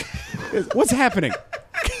earlier? What's happening?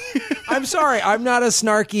 I'm sorry. I'm not a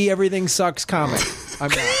snarky. Everything sucks comic.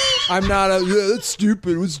 I'm not a. Yeah, that's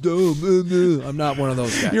stupid. It was dumb. I'm not one of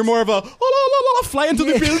those guys. You're more of a fly into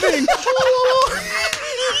the building.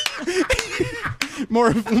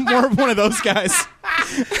 more of one of those guys.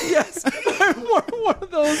 Yes, one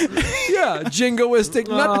of those. Yeah, jingoistic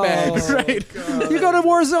nutbags. Right. You go to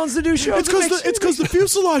war zones to do shows. It's because the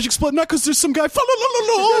fuselage exploded, not because there's some guy.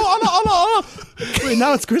 Wait,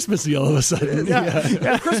 now it's Christmassy all of a sudden.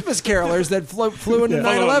 Yeah. Christmas carolers that flew into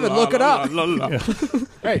 9/11. Look it up.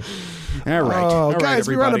 Right. All right. Oh, All right, guys,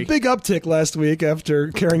 we were on a everybody. big uptick last week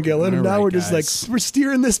after Karen Gillan, and All now right, we're just guys. we're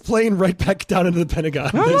steering this plane right back down into the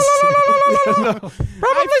Pentagon. Probably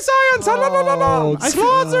science. Oh,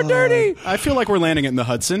 Sloths are dirty. I feel like we're landing it in the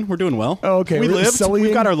Hudson. We're doing well. Oh, okay. We We're lived. sullying?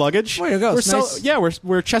 We've got our luggage. Way to go. We're It's nice.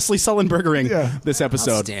 we're Chesley Sullenbergering Yeah. this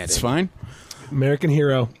episode. Outstanding. It's fine. American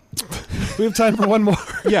hero. We have time for one more.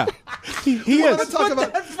 Yeah. He is. Talk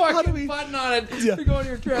about That fucking button on it. Yeah. You go in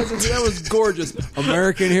your transit. That was gorgeous.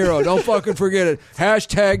 American hero. Don't fucking forget it.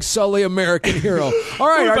 Hashtag Sully American hero. All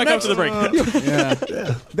right, our Back up next to the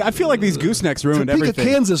break. I feel like these goosenecks ruined Topeka, everything.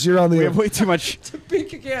 Kansas, you're on the We have way too much.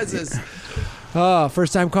 Topeka, Kansas.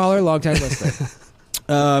 First time caller, long time listener.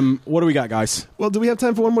 What do we got, guys? Well, do we have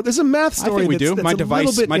time for one more? There's a math I story. think we that's, do. That's My a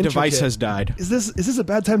little bit device intricate. has died. Is this a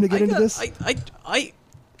bad time to get into this?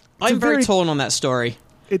 I'm very very- torn on that story.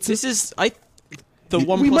 It's This is the We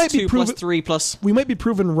 1 plus might be 2 plus proven- 3 plus. we might be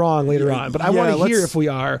proven wrong later on, but I Yeah, want to hear let's- if we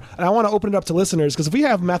are, and I want to open it up to listeners because if we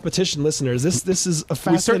have mathematician listeners, this is a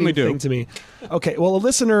fascinating certainly do. thing to me. Okay, well, a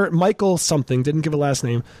listener, Michael something, didn't give a last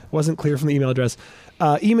name, wasn't clear from the email address,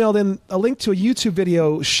 emailed in a link to a YouTube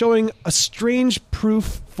video showing a strange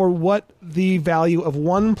proof for what the value of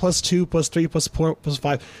 1 plus 2 plus 3 plus 4 plus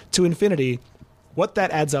 5 to infinity, what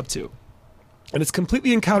that adds up to. And it's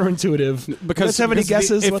completely counterintuitive. Because Let's have any because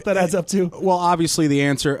guesses if- what that adds up to? Well, obviously the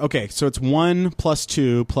answer. Okay, so it's 1 plus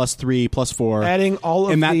 2 plus 3 plus 4. Adding all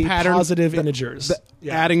of in that the pattern, positive integers.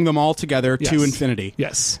 Yeah. Adding them all together to Yes. infinity.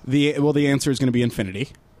 Yes. The answer is going to be infinity.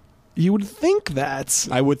 You would think that.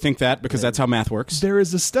 I would think that because that's how math works. There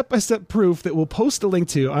is a step-by-step proof that we'll post a link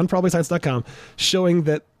to on probablyscience.com showing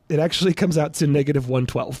that it actually comes out to negative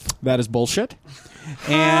 1/12. That is bullshit.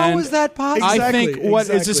 How And is that possible? I Exactly, think what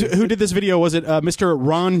is this? exactly. Who did this video? Was it Mr.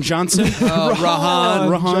 Ron Johnson?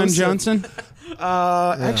 Rahan Joseph. Johnson.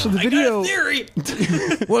 Actually, the video. Theory.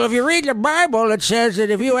 Well, if you read the Bible, it says that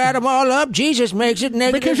if you add them all up, Jesus makes it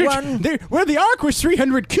negative Because one. the ark was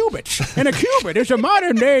 300 cubits, and a cubit is a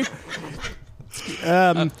modern day.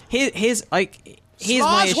 Here's my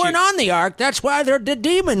Sloths issue. weren't on the ark. That's why they're the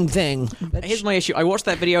demon thing. Here's my issue. I watched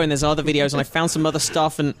that video and there's other videos and I found some other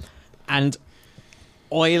stuff and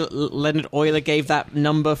Leonard Euler gave that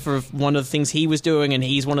number for one of the things he was doing, and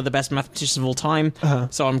he's one of the best mathematicians of all time.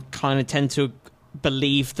 So I'm kind of tend to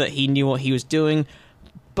believe that he knew what he was doing,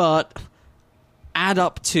 but add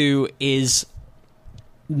up to is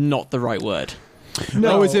not the right word.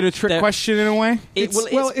 No, Oh, is it a trick There- question in a way? It's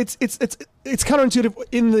It's counterintuitive.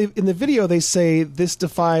 In the video, they say this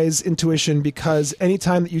defies intuition because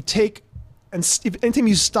anytime that you take anytime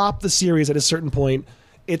you stop the series at a certain point,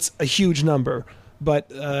 it's a huge number. But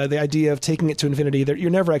the idea of taking it to infinity,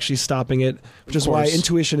 you're never actually stopping it, which is why course.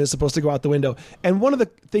 intuition is supposed to go out the window. And one of the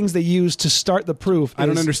things they use to start the proof, I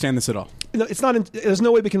don't is- understand this at all. No, it's not. There's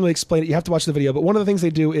no way we can really explain it. You have to watch the video. But one of the things they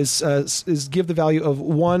do is give the value of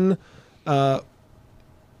 1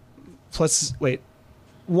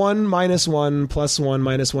 minus 1 plus 1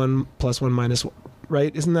 minus 1 plus 1 minus 1.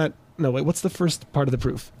 Right? Isn't that no? Wait. What's the first part of the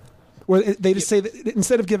proof? Where they just say that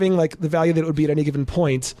instead of giving like the value that it would be at any given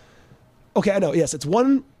point. Okay, I know. Yes, it's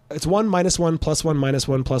 1 minus 1 plus 1 minus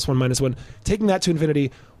 1 plus 1 minus 1. Taking that to infinity,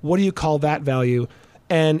 what do you call that value?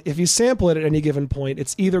 And if you sample it at any given point,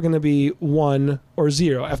 it's either going to be 1 or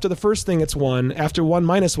 0. After the first thing, it's 1. After 1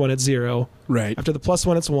 minus 1, it's 0. Right. After the plus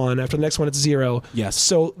 1, it's 1. After the next one, it's 0. Yes.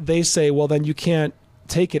 So they say, well, then you can't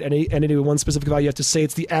take it any one specific value. You have to say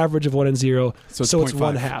it's the average of 1 and 0. So it's it's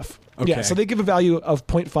 0.5. 1/2. Okay. Yeah, so they give a value of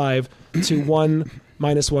 0.5 to 1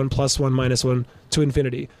 minus 1 plus 1 minus 1 to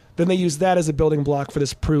infinity. Then they use that as a building block for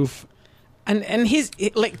this proof. And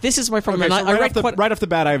this is my problem. Okay, and so I read right off the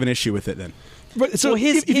bat, I have an issue with it then. But, so Well,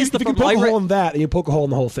 here's if you the can problem. poke I a read- hole in that, and you poke a hole in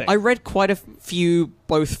the whole thing. I read quite a few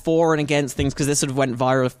both for and against things because this sort of went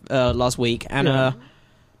viral last week, and Yeah.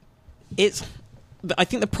 I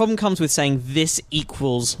think the problem comes with saying this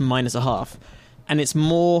equals minus a half, and it's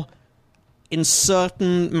more in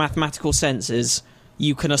certain mathematical senses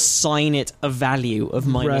you can assign it a value of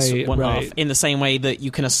minus Right, 1/2 right. in the same way that you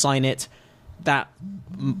can assign it that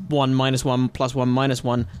 1 minus 1 plus 1 minus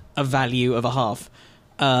 1 a value of a half.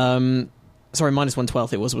 Sorry, minus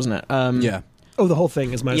 1/12 it was, wasn't it? Yeah. Oh, the whole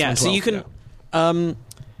thing is minus Yeah, 112. so you can.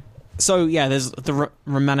 So yeah, there's the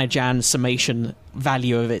Ramanujan summation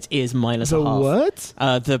value of it is minus The a half. what?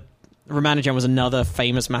 The Ramanujan was another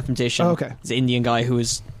famous mathematician. Oh, okay. He's an Indian guy who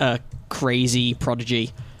was a crazy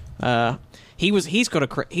prodigy. He's got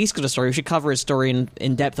a story. We should cover his story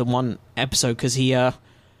in depth in one episode because he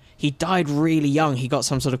died really young. He got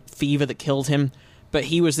some sort of fever that killed him, but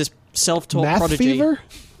he was this self-taught Math prodigy. fever?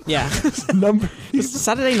 Yeah.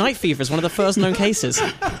 Saturday Night Fever is one of the first known cases.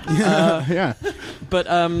 Yeah. But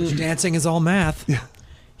Dancing is all math.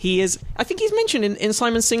 he is. I think he's mentioned in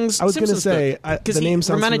Simon Singh's I was going to Simpsons say, book, the name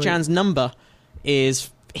sounds familiar. Ramanujan's number is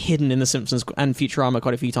hidden in The Simpsons and Futurama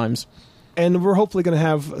quite a few times. And we're hopefully going to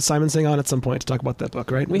have Simon Singh on at some point to talk about that book,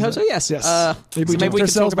 right? We hope so, yes. Yes. Maybe we can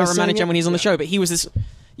ourselves talk about by saying Ramanujan it? when he's on the show, but he was this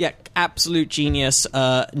absolute genius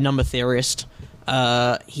number theorist.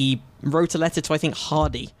 He wrote a letter to, I think,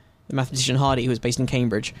 Hardy, the mathematician Hardy, who was based in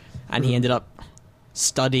Cambridge, and he ended up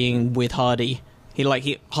studying with Hardy.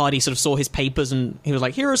 Hardy sort of saw his papers and he was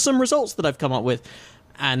like, here are some results that I've come up with.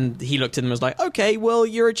 And he looked at them and was like, okay, well,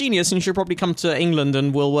 you're a genius and you should probably come to England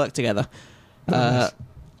and we'll work together. Nice.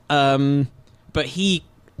 But he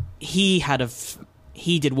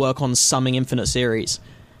did work on summing infinite series,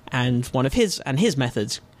 and one of his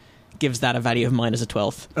methods gives that a value of minus a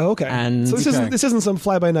 12th. Oh, okay. And so this isn't some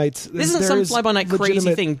fly-by-night. This isn't some fly-by-night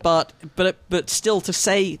crazy thing, but still, to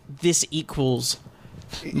say this equals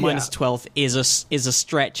minus 12th is a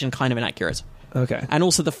stretch and kind of inaccurate. Okay. And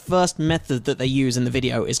also, the first method that they use in the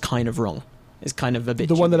video is kind of wrong. It's kind of a bit.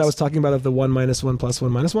 The one that I dubious. was talking about of the 1 minus 1 plus 1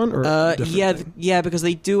 minus 1, or different thing? because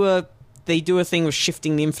they do a thing of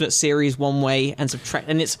shifting the infinite series one way and subtract,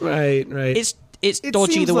 and it's right. It's It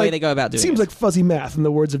dodgy seems the way like- they go about doing it. Seems like fuzzy math in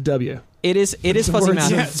the words of W. It is the fuzzy words-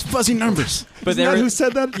 math. Yeah, it's fuzzy numbers. But Isn't that who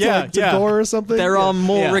said that? Yeah, to Gore or something. there are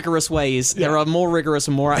more Yeah. rigorous ways. There are more rigorous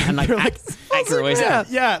and more accurate ways.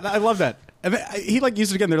 Yeah, I love that. And then he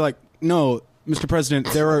used it again. They're like, no, Mr. President,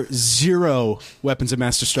 there are 0 weapons of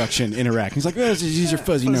mass destruction in Iraq. He's like, oh, these are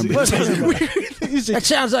fuzzy numbers. That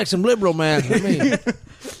sounds like some liberal man to me.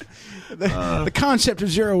 The concept of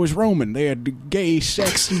 0 was Roman. They had gay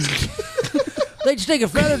sex. They'd stick a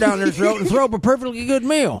feather down their throat and throw up a perfectly good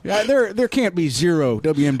meal. Yeah, there can't be 0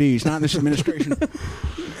 WMDs, not in this administration.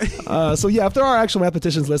 So yeah, if there are actual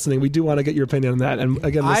mathematicians listening, we do want to get your opinion on that. And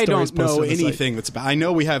again, the I story is don't posted know on the site. anything that's about. I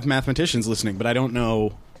know we have mathematicians listening, but I don't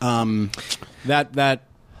know. That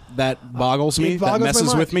boggles me. It boggles that messes my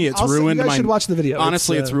mind. with me. It's Also, ruined you guys my. should watch the video.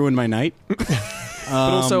 Honestly, It's, it's ruined my night. But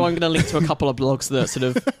also, I'm going to link to a couple of blogs that sort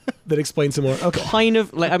of that explains some more. Okay. kind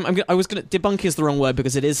of like I was going to debunk is the wrong word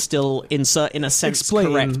because it is still in a sense Explain.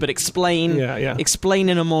 correct, but explain explain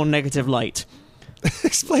in a more negative light.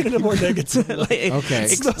 Explain it in more negative. Okay.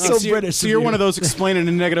 It's not so British. So you're one of those explaining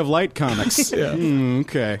in negative light comics. Yeah.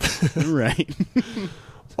 Okay. Right.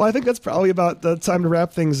 Well, I think that's probably about the time to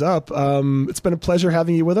wrap things up. It's been a pleasure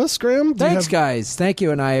having you with us, Graham. Do you Thanks, have- guys. Thank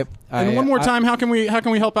you. And And one more time, how can we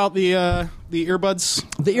help out the earbuds?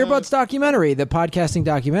 The Earbuds documentary, the podcasting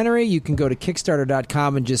documentary, you can go to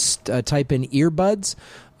Kickstarter.com and just type in earbuds.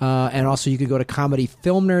 And also you could go to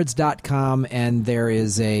comedyfilmnerds.com and there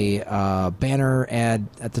is a banner ad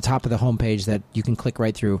at the top of the homepage that you can click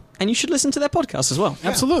right through. And you should listen to their podcast as well.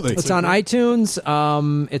 Absolutely. It's on iTunes.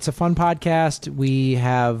 It's a fun podcast. We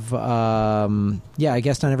have a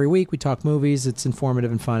guest on every week. We talk movies. It's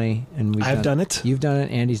informative and funny. And I've done it. You've done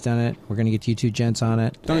it. Andy's done it. We're going to get you two gents on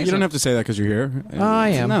it. You don't have to say that because you're here. I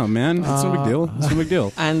am. No, man. It's no big deal. It's no big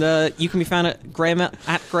deal. And you can be found at Graham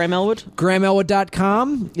Elwood.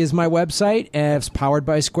 GrahamElwood.com is my website. It's powered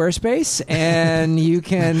by Squarespace, and you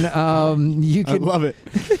can I love it.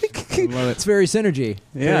 I love it. It's very synergy,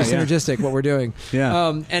 Yeah, very synergistic what we're doing.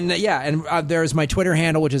 Yeah. And there's my Twitter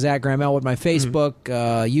handle, which is at Graham Elwood. My Facebook,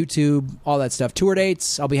 YouTube, all that stuff. Tour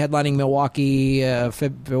dates. I'll be headlining Milwaukee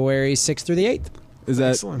February 6th through the 8th. Is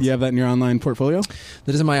that Excellent. you have that in your online portfolio?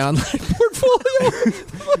 That is my online portfolio.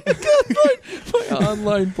 Oh my God, my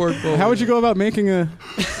online portfolio. How would you go about making a?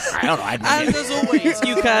 And as always,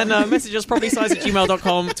 you can message us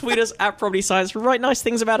probablyscience@gmail.com, tweet us at probablyscience, write nice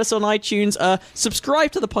things about us on iTunes,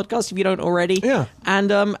 subscribe to the podcast if you don't already. Yeah.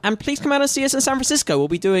 And please come out and see us in San Francisco. We'll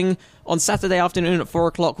be doing, on Saturday afternoon at 4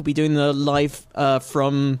 o'clock, we'll be doing the live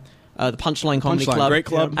from the Punchline Comedy Punchline, Club. great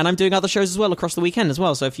club. And I'm doing other shows as well across the weekend as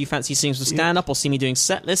well. So if you fancy seeing some stand-up or see me doing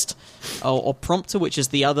Setlist or Prompter, which is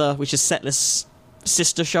Setlist's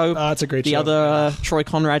sister show. It's a great the show. other Troy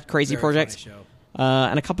Conrad Crazy Project.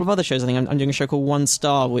 And a couple of other shows. I think I'm doing a show called One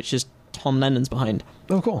Star, which is Tom Lennon's behind.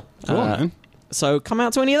 Oh, cool. Cool, man. So come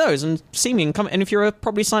out to any of those and see me. And if you're a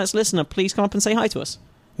Probably Science listener, please come up and say hi to us.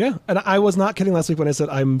 Yeah, and I was not kidding last week when I said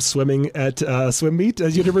I'm swimming at swim meet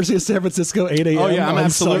at University of San Francisco, 8 a.m. Oh yeah, I'm on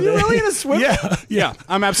absolutely. Sunday. You're really gonna swim? Yeah.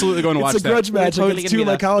 I'm absolutely going to watch It's a that. grudge match totally against gonna two be of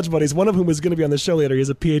my there. college buddies. One of whom is going to be on the show later. He has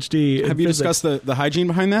a PhD. Have in you physics. discussed the hygiene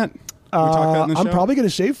behind that? talk that in the I'm show? probably going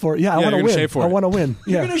to shave for it. Yeah, I Yeah, want to you're gonna win. shave for I it. want to win.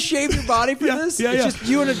 Yeah. You're gonna shave your body for this? yeah, It's yeah. just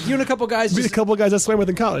you and a couple guys, Meet a couple of guys I swam with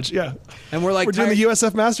in college. Yeah, and we're like, we're doing the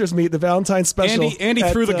USF Masters meet, the Valentine's special. Andy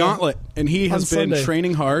at, threw the gauntlet, and he on has been Sunday.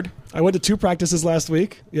 training hard. I went to 2 practices last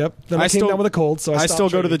week. Yep. Then I came down with a cold, so I stopped still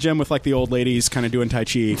go to the training. gym with like the old ladies, kind of doing Tai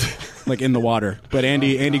Chi, like in the water. But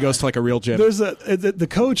Andy goes to like a real gym. There's the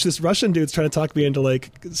coach, this Russian dude's trying to talk me into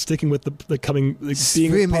like sticking with the coming like,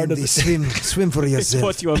 being part of the swim for It's yourself.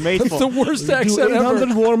 what you were made That's for. the worst do accent 800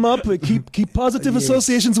 ever. warm up. Keep positive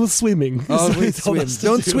associations with swimming. Always That's what he told swim. us to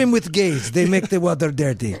Don't do. swim with gays. They make the water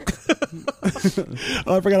dirty.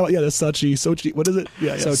 Oh, I forgot about the Sochi. What is it?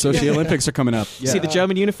 Yeah. Sochi Olympics are coming up. See the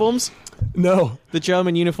German uniforms? No. The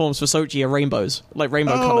German uniforms for Sochi are rainbows, like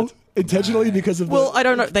rainbow Oh, colored. intentionally because of. Well, the, I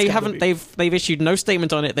don't know. They It's gotta haven't. be. They've issued no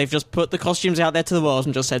statement on it. They've just put the costumes out there to the world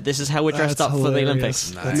and just said, "This is how we're dressed That's up for the hilarious.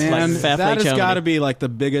 Olympics." Nice. It's Man, like, fair play, that has Germany. got to be like the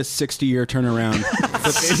biggest 60-year turnaround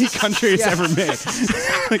that any country has ever made.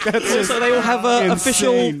 Like that's just Also, they all have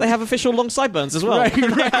official. insane. They have official long sideburns as well.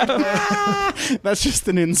 That's just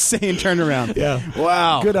an insane turnaround. Yeah.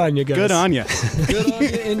 Wow. Good on you guys. Good on you. Good on you,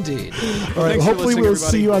 indeed. All right. Thanks for Hopefully listening, we'll everybody.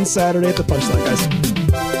 see you on Saturday at the Punchline, guys.